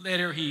 Then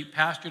later he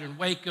pastored in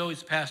Waco.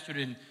 He's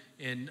pastored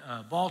in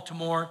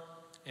Baltimore.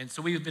 And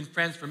so we've been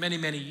friends for many,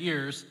 many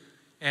years.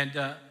 And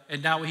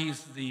now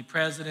he's the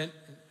president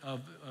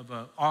of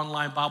an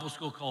online Bible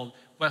school called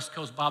West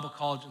Coast Bible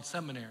College and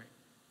Seminary.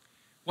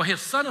 Well,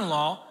 his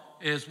son-in-law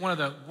is one of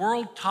the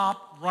world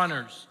top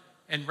runners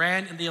and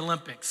ran in the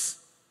Olympics.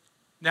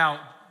 Now,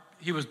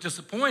 he was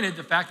disappointed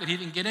the fact that he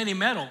didn't get any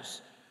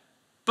medals.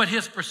 But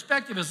his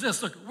perspective is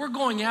this: look, we're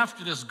going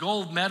after this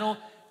gold medal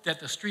that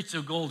the streets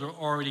of gold are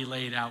already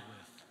laid out with.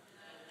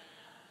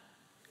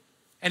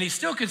 And he's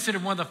still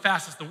considered one of the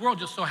fastest in the world.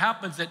 Just so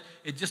happens that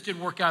it just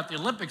didn't work out at the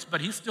Olympics,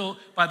 but he still,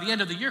 by the end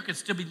of the year, could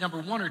still be number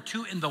 1 or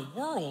 2 in the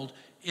world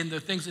in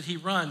the things that he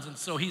runs. And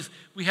so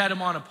we had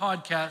him on a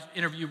podcast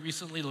interview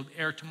recently. It'll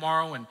air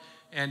tomorrow.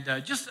 And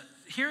just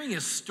hearing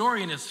his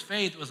story and his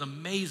faith was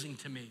amazing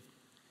to me.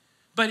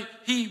 But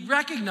he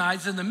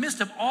recognized in the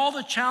midst of all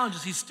the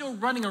challenges, he's still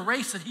running a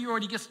race that he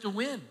already gets to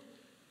win.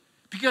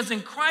 Because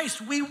in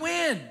Christ, we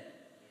win.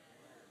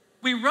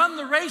 We run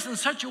the race in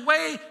such a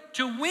way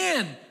to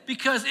win,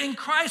 because in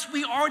Christ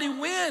we already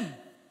win.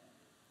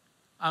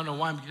 I don't know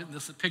why I'm getting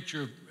this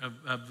picture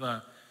of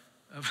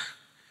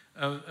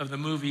the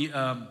movie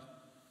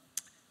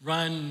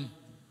Run,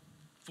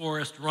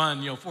 Forrest,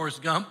 Run,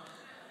 Forrest Gump.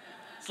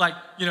 It's like,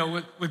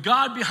 with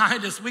God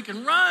behind us, we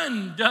can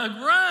run, Doug,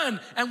 run,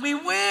 and we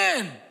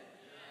win.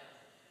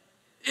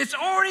 It's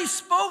already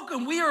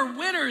spoken. We are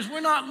winners.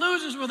 We're not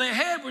losers. We're the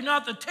head. We're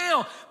not the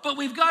tail. But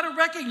we've got to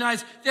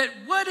recognize that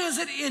what is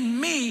it in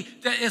me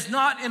that is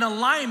not in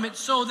alignment,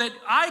 so that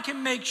I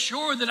can make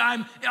sure that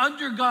I'm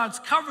under God's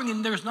covering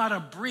and there's not a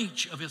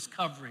breach of his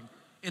covering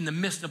in the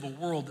midst of a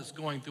world that's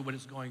going through what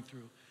it's going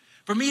through.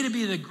 For me to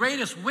be the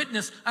greatest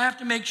witness, I have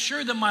to make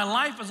sure that my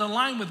life is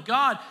aligned with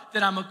God,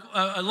 that I'm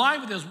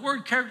aligned with his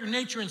word, character,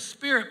 nature, and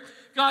spirit.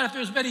 God, if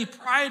there's been any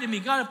pride in me,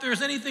 God, if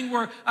there's anything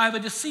where I have a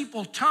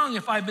deceitful tongue,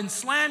 if I've been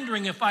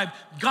slandering, if I've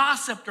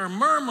gossiped or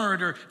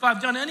murmured, or if I've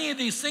done any of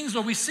these things,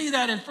 well, we see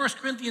that in 1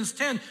 Corinthians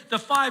 10, the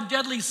 5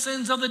 deadly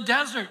sins of the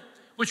desert,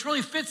 which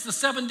really fits the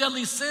 7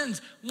 deadly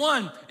sins.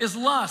 1 is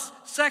lust.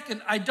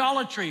 2,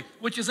 idolatry,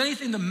 which is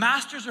anything that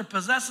masters or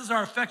possesses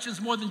our affections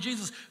more than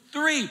Jesus.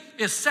 3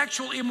 is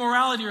sexual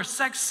immorality or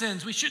sex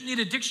sins. We shouldn't need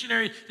a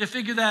dictionary to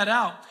figure that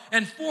out.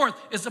 And 4th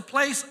is a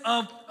place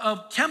of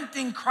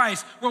tempting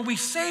Christ, where we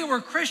say we're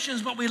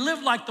Christians, but we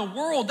live like the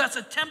world. That's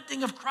a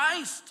tempting of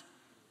Christ.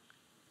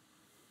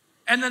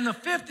 And then the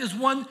 5th is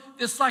one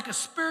that's like a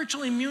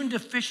spiritual immune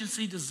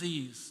deficiency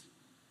disease.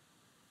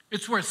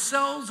 It's where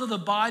cells of the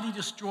body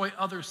destroy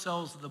other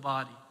cells of the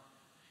body.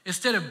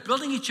 Instead of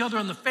building each other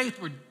on the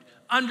faith, we're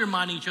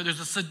undermining each other.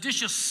 There's a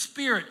seditious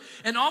spirit.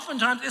 And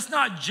oftentimes, it's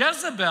not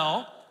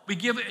Jezebel. We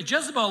give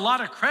Jezebel a lot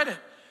of credit.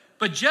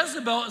 But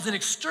Jezebel is an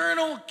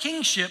external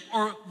kingship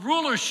or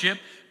rulership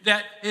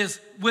that is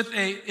with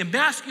an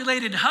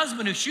emasculated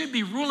husband who should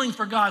be ruling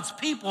for God's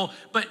people,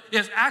 but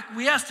has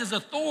acquiesced his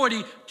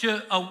authority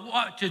to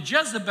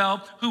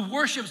Jezebel, who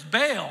worships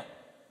Baal.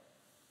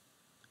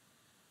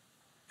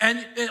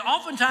 And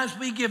oftentimes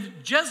we give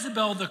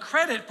Jezebel the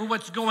credit for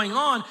what's going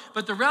on,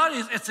 but the reality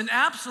is it's an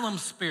Absalom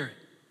spirit.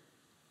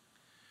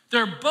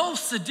 They're both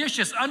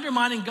seditious,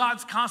 undermining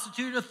God's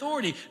constituted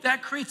authority.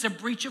 That creates a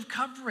breach of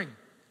covering.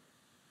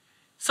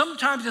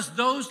 Sometimes it's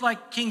those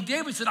like King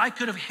David said, I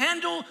could have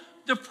handled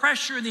the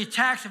pressure and the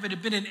attacks if it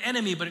had been an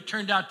enemy, but it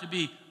turned out to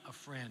be a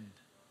friend.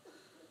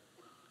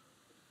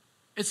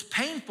 It's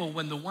painful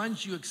when the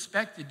ones you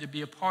expected to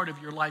be a part of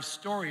your life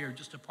story are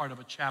just a part of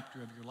a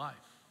chapter of your life.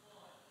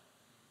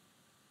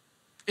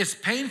 It's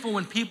painful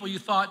when people you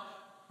thought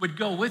would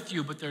go with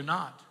you, but they're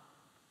not.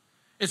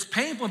 It's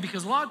painful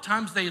because a lot of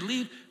times they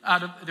leave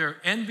out of their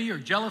envy or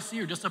jealousy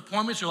or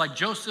disappointments, or like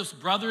Joseph's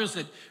brothers,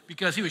 that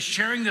because he was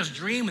sharing this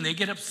dream and they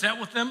get upset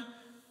with them.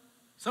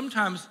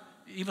 Sometimes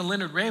even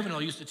Leonard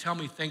Ravenhill used to tell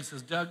me things,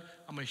 says, Doug,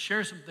 I'm going to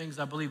share some things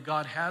I believe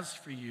God has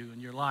for you in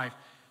your life,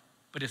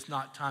 but it's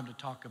not time to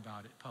talk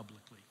about it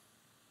publicly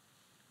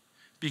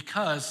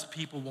because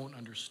people won't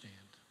understand.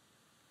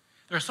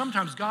 There are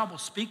sometimes God will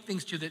speak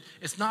things to you that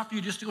it's not for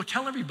you just to go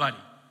tell everybody.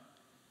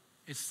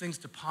 It's things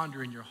to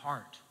ponder in your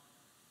heart.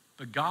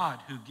 But God,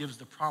 who gives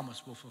the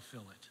promise, will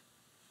fulfill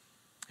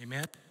it.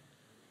 Amen?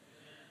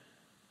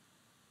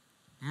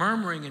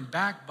 Murmuring and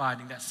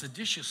backbiting, that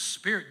seditious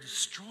spirit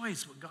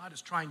destroys what God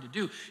is trying to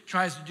do.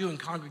 Tries to do in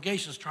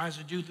congregations, tries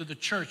to do through the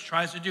church,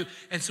 tries to do.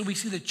 And so we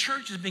see the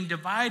church is being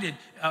divided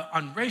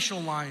on racial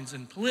lines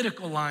and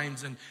political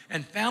lines,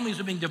 and families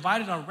are being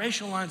divided on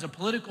racial lines and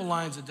political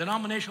lines and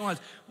denominational lines.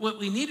 What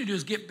we need to do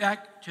is get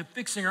back to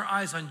fixing our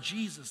eyes on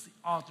Jesus, the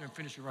author and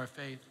finisher of our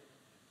faith.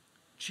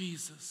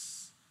 Jesus.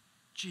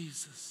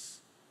 Jesus,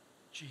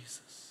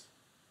 Jesus.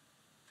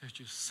 There's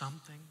just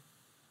something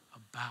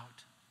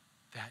about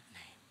that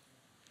name.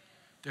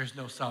 There's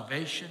no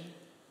salvation,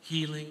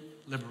 healing,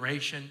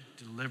 liberation,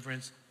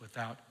 deliverance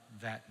without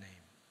that name.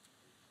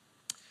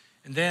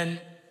 And then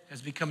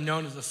has become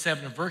known as the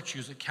 7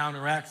 virtues. It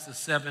counteracts the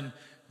 7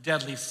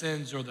 deadly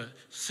sins, or the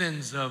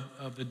sins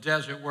of the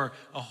desert, where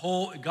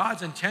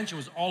God's intention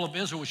was all of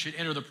Israel should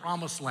enter the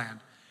promised land.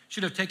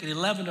 Should have taken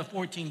 11 to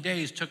 14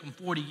 days, took them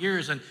 40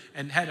 years,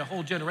 and had a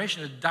whole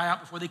generation to die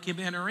out before they could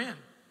enter in.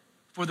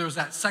 Before there was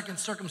that second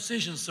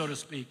circumcision, so to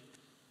speak.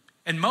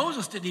 And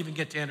Moses didn't even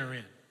get to enter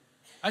in.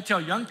 I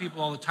tell young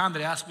people all the time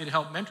that ask me to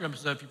help mentor them,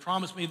 so if you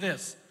promise me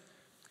this,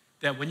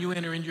 that when you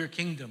enter into your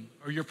kingdom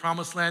or your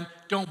promised land,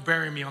 don't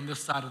bury me on this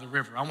side of the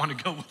river. I want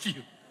to go with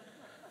you.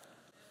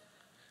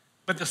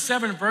 But the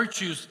 7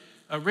 virtues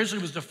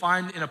originally was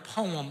defined in a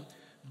poem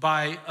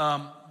by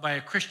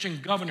a Christian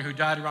governor who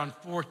died around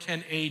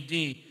 410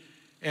 A.D.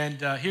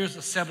 And here's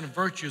the 7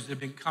 virtues that have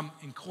become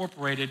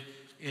incorporated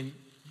in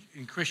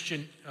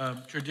Christian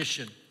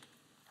tradition.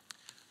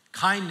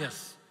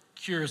 Kindness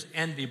cures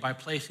envy by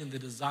placing the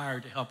desire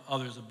to help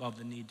others above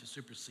the need to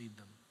supersede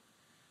them.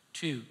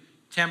 2,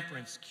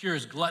 temperance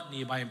cures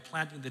gluttony by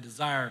implanting the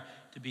desire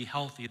to be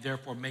healthy,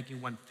 therefore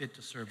making one fit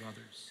to serve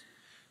others.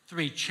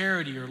 3,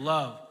 charity or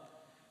love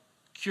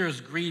cures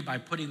greed by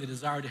putting the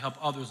desire to help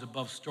others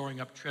above storing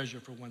up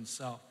treasure for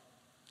oneself.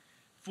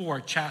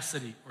 4,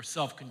 chastity or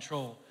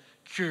self-control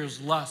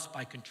cures lust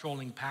by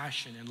controlling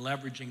passion and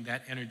leveraging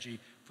that energy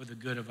for the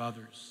good of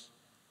others.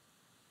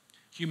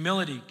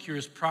 Humility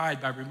cures pride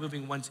by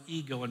removing one's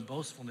ego and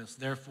boastfulness,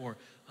 therefore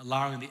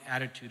allowing the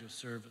attitude of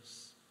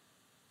service.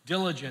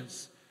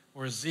 Diligence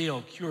or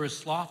zeal cures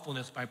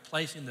slothfulness by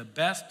placing the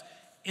best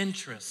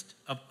interest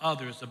of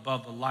others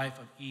above the life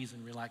of ease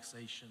and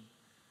relaxation.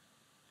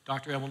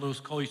 Dr. Evan Lewis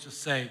Cole used to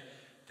say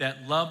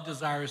that love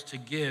desires to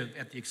give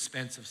at the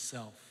expense of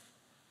self,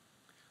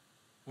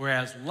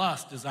 whereas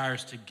lust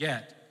desires to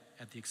get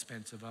at the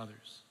expense of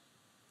others.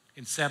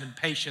 In 7,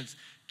 patience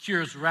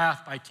cures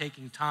wrath by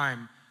taking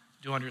time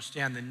to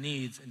understand the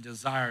needs and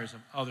desires of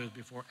others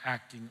before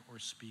acting or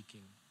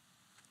speaking.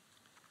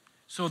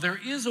 So there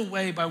is a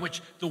way by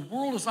which the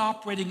world is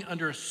operating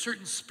under a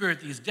certain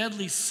spirit, these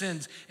deadly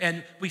sins.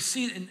 And we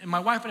see, and my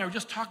wife and I were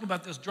just talking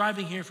about this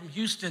driving here from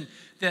Houston,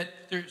 that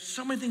there's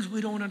so many things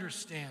we don't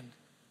understand.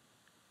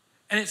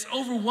 And it's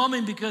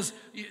overwhelming because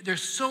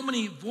there's so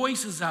many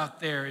voices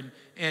out there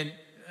and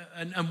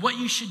what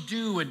you should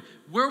do and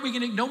where are we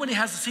going to, nobody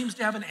seems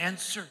to have an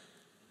answer.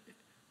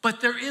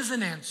 But there is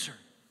an answer.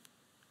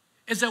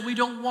 Is that we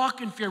don't walk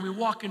in fear, we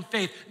walk in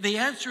faith. The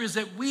answer is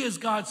that we as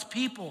God's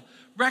people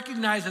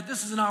recognize that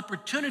this is an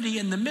opportunity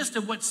in the midst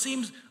of what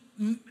seems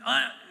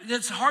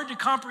it's hard to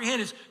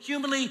comprehend. It's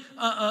humanly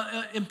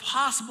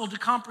impossible to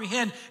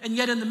comprehend. And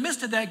yet in the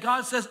midst of that,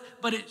 God says,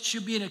 but it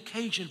should be an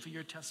occasion for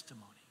your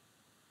testimony.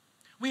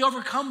 We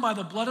overcome by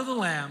the blood of the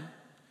Lamb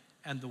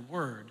and the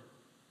word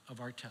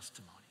of our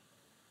testimony.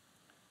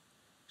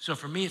 So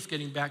for me, it's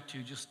getting back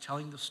to just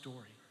telling the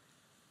story.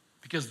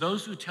 Because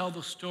those who tell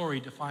the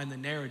story define the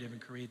narrative and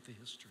create the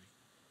history.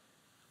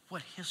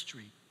 What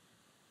history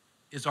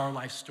is our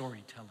life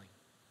storytelling?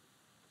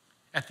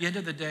 At the end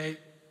of the day,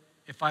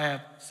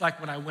 it's like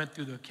when I went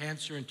through the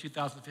cancer in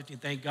 2015,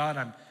 thank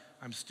God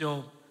I'm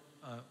still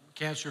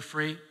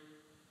cancer-free,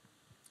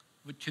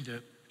 to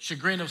the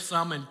chagrin of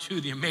some and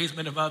to the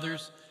amazement of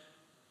others.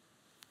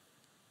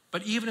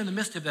 But even in the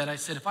midst of that, I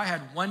said, if I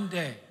had one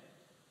day,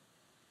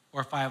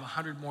 or if I have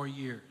 100 more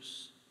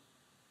years,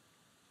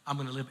 I'm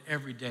going to live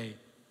every day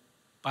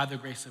by the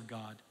grace of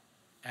God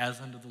as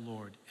unto the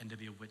Lord and to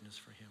be a witness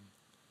for him.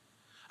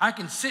 I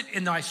can sit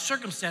in my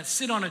circumstance,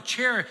 sit on a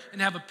chair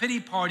and have a pity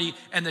party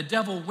and the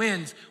devil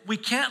wins. We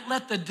can't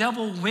let the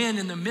devil win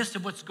in the midst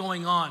of what's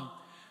going on.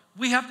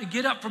 We have to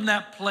get up from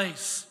that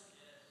place.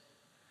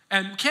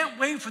 And we can't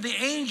wait for the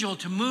angel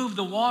to move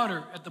the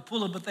water at the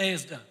pool of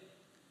Bethesda.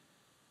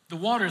 The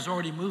water is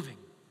already moving.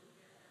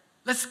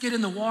 Let's get in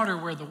the water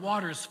where the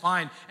water is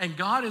fine. And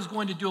God is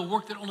going to do a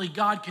work that only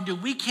God can do.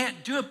 We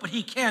can't do it, but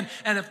he can.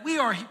 And if we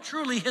are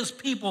truly his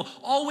people,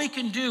 all we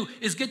can do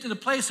is get to the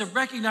place of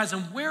recognizing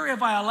where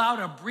have I allowed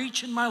a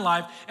breach in my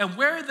life and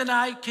where then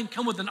I can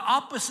come with an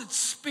opposite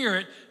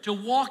spirit to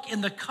walk in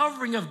the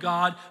covering of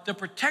God, the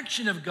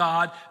protection of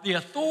God, the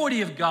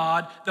authority of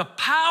God, the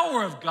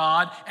power of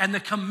God, and the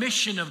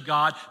commission of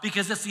God,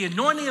 because it's the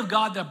anointing of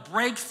God that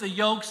breaks the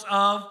yokes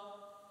of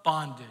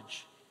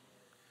bondage.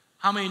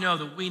 How many know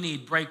that we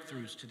need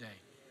breakthroughs today?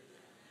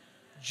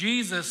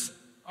 Jesus,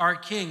 our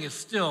King, is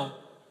still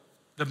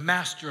the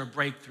master of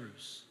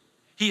breakthroughs.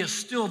 He is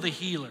still the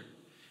healer.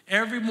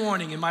 Every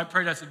morning in my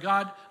prayer, I said,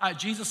 God,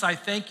 Jesus, I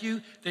thank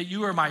you that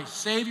you are my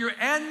Savior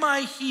and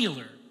my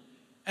healer.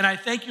 And I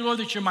thank you, Lord,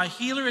 that you're my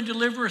healer and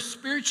deliverer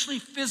spiritually,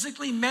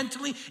 physically,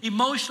 mentally,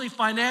 emotionally,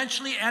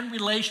 financially, and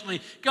relationally.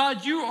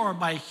 God, you are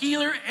my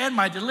healer and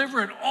my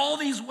deliverer in all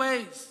these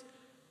ways.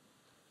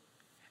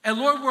 And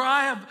Lord, where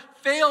I have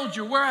failed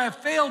you, where I have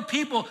failed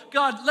people,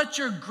 God, let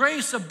your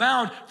grace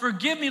abound.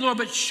 Forgive me, Lord,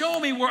 but show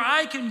me where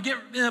I can get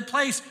in a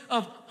place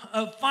of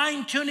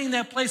fine-tuning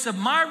that place of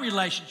my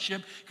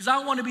relationship, because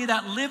I want to be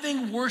that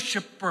living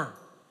worshiper.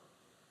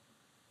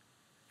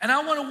 And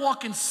I want to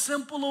walk in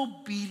simple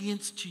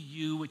obedience to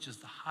you, which is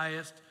the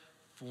highest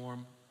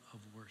form of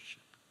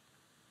worship.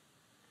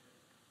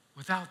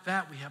 Without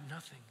that, we have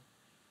nothing.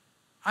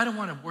 I don't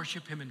want to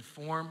worship him in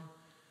form.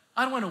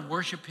 I don't want to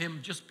worship him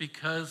just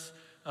because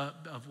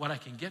of what I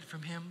can get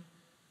from him.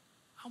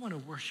 I want to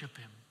worship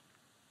him.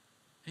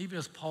 Even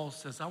as Paul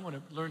says, I want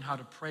to learn how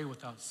to pray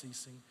without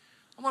ceasing.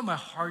 I want my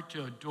heart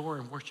to adore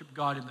and worship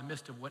God in the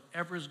midst of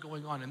whatever is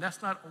going on. And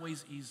that's not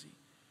always easy.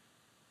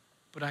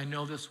 But I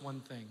know this one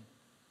thing,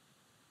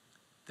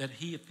 that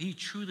if he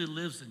truly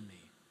lives in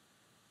me,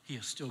 he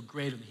is still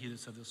greater than he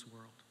that's of this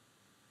world.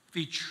 If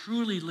he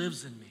truly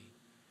lives in me,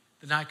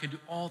 then I can do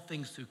all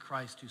things through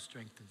Christ who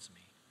strengthens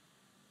me.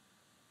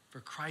 For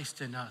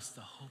Christ in us,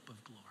 the hope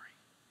of glory.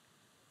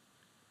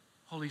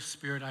 Holy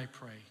Spirit, I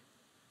pray,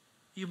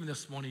 even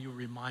this morning you'll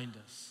remind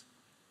us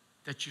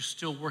that you're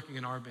still working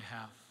on our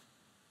behalf.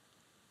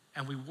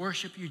 And we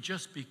worship you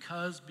just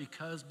because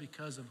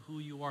of who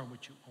you are and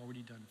what you've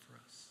already done for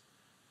us.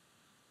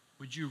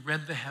 Would you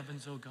rend the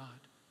heavens, oh God?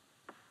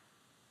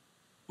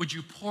 Would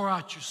you pour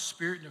out your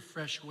Spirit in a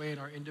fresh way in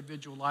our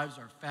individual lives,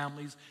 our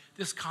families,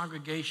 this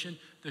congregation,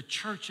 the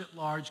church at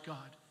large, God?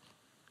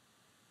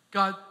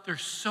 God,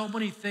 there's so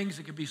many things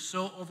that can be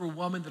so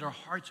overwhelming that our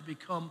hearts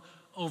become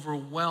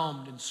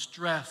overwhelmed and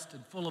stressed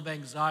and full of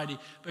anxiety.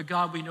 But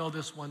God, we know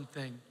this one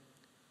thing,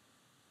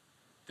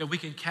 that we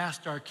can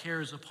cast our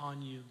cares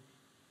upon you,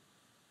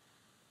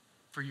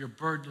 for your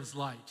burden is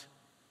light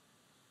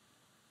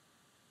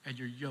and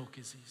your yoke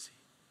is easy.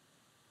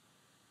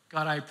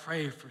 God, I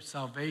pray for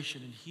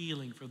salvation and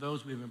healing for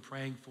those we've been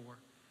praying for.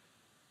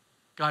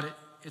 God,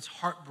 it's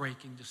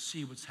heartbreaking to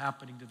see what's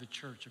happening to the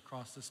church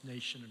across this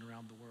nation and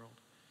around the world.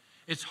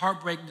 It's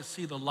heartbreaking to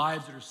see the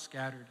lives that are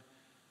scattered,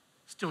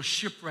 still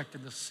shipwrecked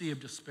in the sea of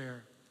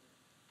despair.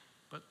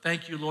 But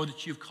thank you, Lord,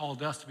 that you've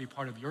called us to be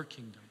part of your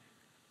kingdom.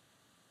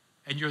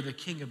 And you're the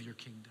king of your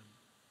kingdom.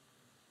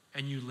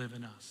 And you live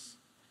in us.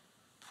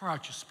 Pour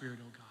out your Spirit,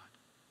 oh God.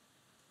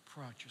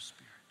 Pour out your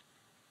Spirit.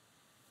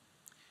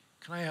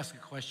 Can I ask a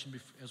question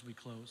as we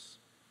close?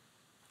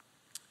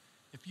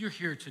 If you're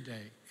here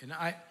today, and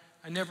I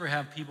never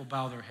have people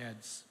bow their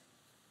heads.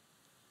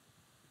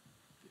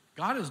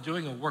 God is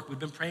doing a work. We've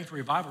been praying for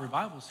revival.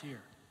 Revival's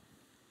here.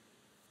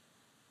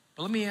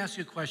 But let me ask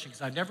you a question,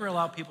 because I never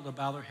allow people to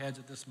bow their heads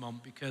at this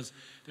moment, because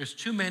there's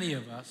too many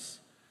of us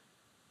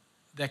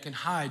that can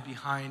hide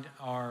behind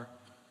our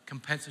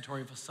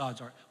compensatory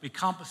facades. We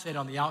compensate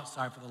on the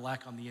outside for the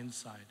lack on the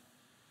inside.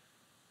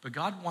 But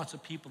God wants a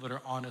people that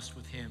are honest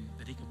with him,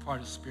 that he can pour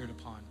his Spirit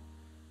upon.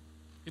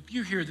 If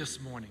you're here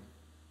this morning,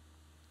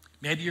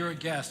 maybe you're a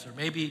guest, or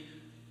maybe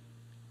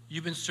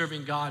you've been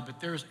serving God, but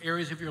there's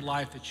areas of your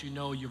life that you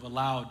know you've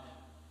allowed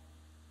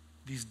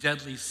these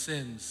deadly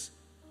sins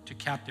to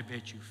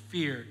captivate you,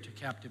 fear to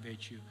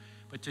captivate you.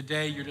 But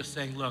today you're just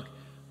saying, look,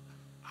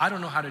 I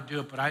don't know how to do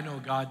it, but I know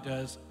God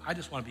does. I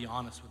just want to be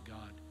honest with God.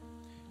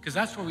 Because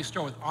that's where we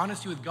start with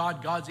honesty with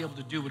God. God's able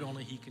to do what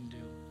only he can do.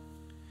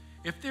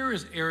 If there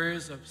is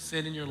areas of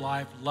sin in your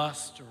life,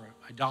 lust or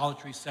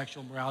idolatry,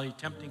 sexual morality,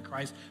 tempting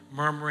Christ,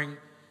 murmuring,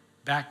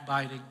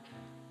 backbiting,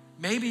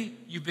 maybe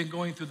you've been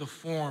going through the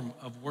form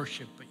of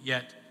worship, but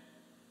yet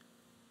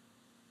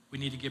we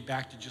need to get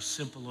back to just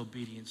simple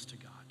obedience to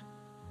God.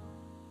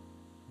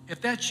 If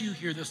that's you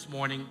here this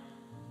morning,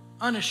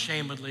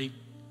 unashamedly,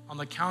 on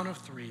the count of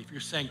 3, if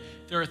you're saying,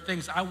 there are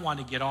things I want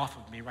to get off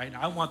of me right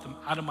now, I want them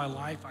out of my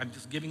life, I'm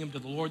just giving them to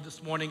the Lord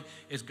this morning,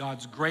 it's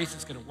God's grace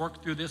that's going to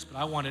work through this, but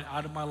I want it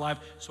out of my life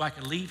so I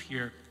can leave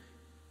here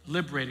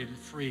liberated and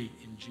free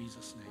in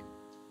Jesus' name.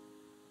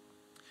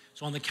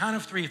 So on the count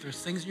of 3, if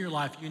there's things in your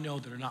life you know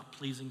that are not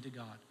pleasing to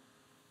God,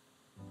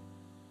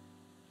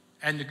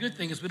 and the good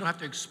thing is we don't have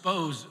to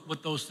expose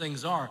what those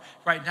things are.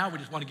 Right now we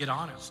just want to get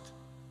honest.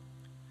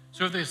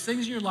 So if there's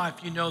things in your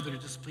life you know that are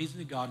displeasing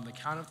to God, on the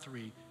count of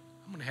 3,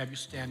 I'm going to have you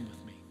stand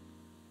with me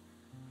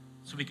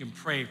so we can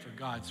pray for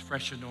God's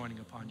fresh anointing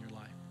upon your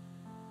life.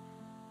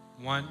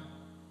 1,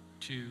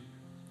 2,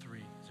 3.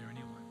 Is there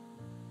anyone?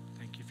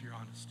 Thank you for your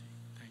honesty.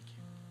 Thank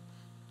you.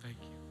 Thank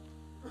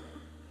you.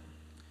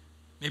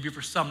 Maybe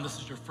for some, this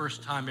is your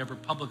first time ever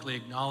publicly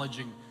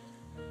acknowledging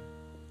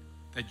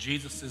that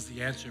Jesus is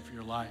the answer for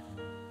your life,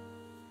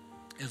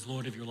 is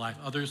Lord of your life.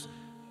 Others,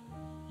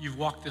 you've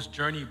walked this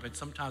journey, but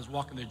sometimes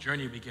walking the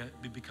journey,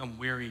 we become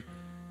weary.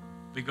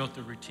 We go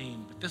through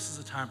routine, but this is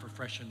a time for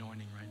fresh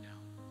anointing right now.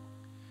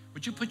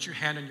 Would you put your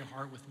hand on your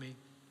heart with me?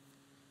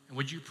 And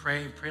would you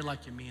pray and pray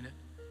like you mean it?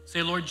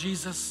 Say, Lord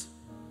Jesus,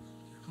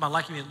 come on,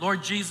 like you mean it.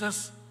 Lord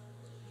Jesus,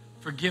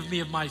 forgive me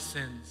of my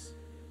sins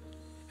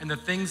and the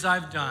things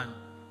I've done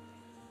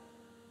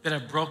that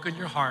have broken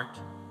your heart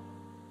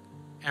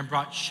and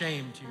brought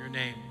shame to your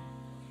name.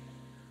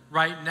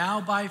 Right now,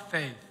 by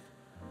faith,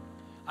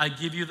 I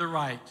give you the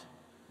right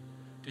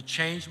to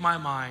change my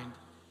mind,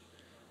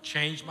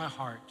 change my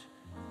heart,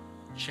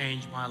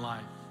 change my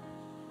life.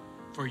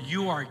 For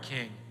you are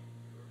King,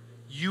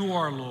 you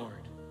are Lord,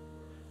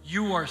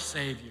 you are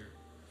Savior,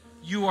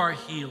 you are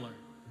healer,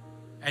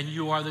 and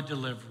you are the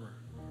deliverer.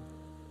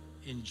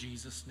 In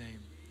Jesus' name.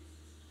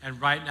 And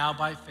right now,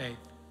 by faith,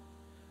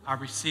 I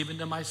receive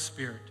into my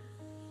spirit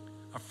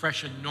a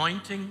fresh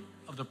anointing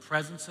of the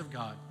presence of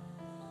God,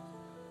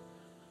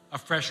 a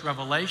fresh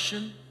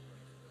revelation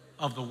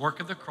of the work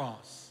of the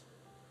cross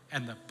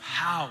and the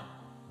power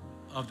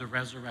of the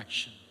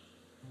resurrection.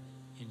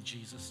 In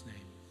Jesus' name.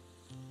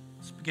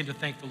 Let's begin to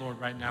thank the Lord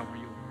right now where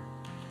you are.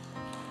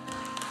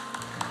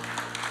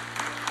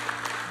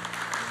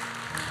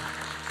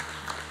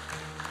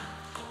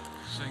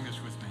 Sing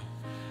this with me.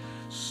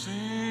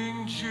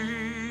 Sing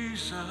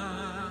Jesus,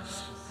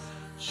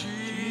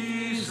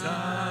 Jesus.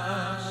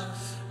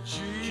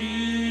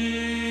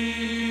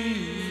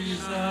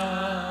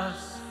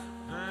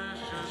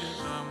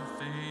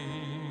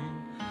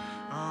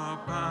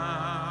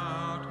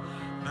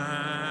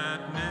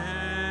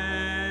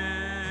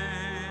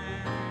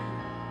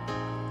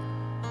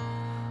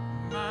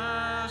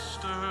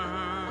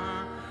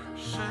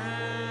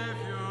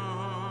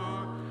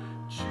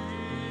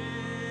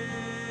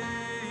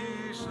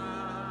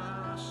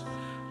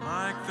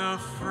 the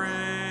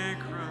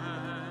fragrance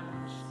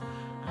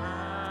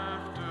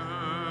after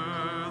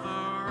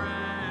the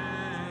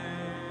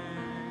rain.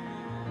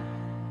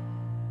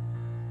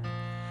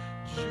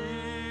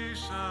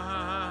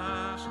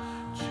 Jesus,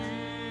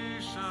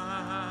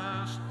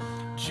 Jesus,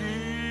 Jesus,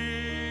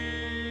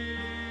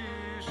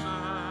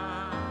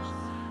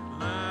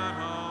 let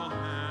all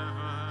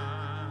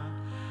heaven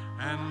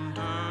and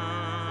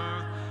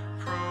earth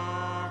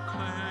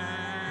proclaim.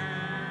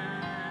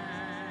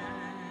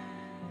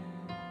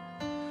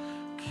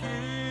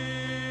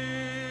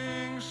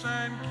 Kings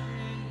and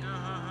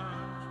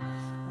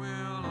kingdoms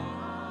will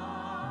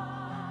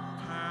all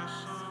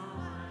pass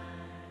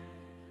away,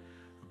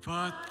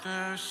 but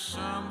there's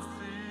something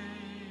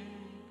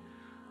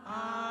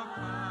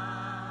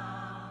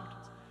about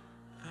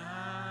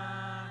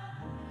that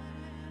name.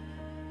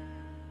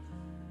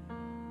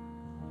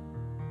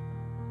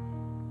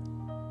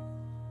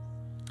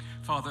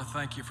 Father,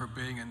 thank you for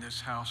being in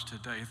this house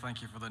today.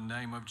 Thank you for the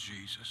name of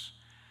Jesus.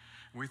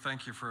 We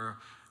thank you for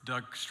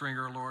Doug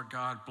Stringer, Lord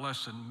God.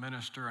 Bless and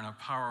minister in a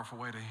powerful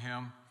way to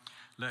him.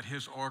 Let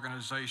his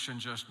organization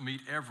just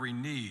meet every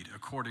need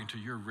according to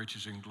your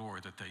riches and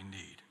glory that they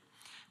need.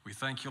 We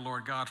thank you,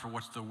 Lord God, for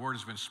what the word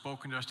has been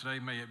spoken to us today.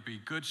 May it be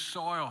good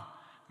soil.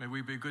 May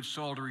we be good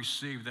soil to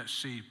receive that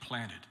seed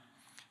planted.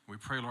 We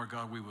pray, Lord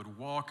God, we would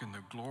walk in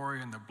the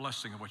glory and the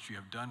blessing of what you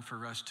have done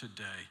for us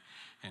today.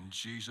 In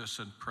Jesus'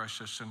 and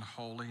precious and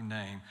holy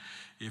name.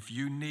 If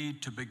you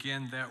need to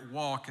begin that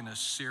walk in a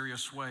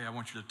serious way, I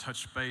want you to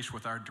touch base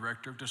with our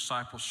Director of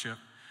Discipleship,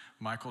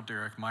 Michael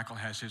Derrick. Michael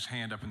has his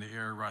hand up in the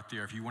air right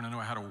there. If you want to know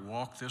how to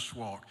walk this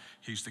walk,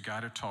 he's the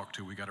guy to talk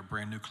to. We got a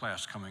brand new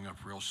class coming up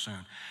real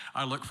soon.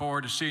 I look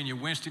forward to seeing you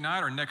Wednesday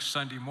night or next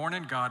Sunday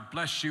morning. God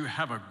bless you.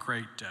 Have a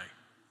great day.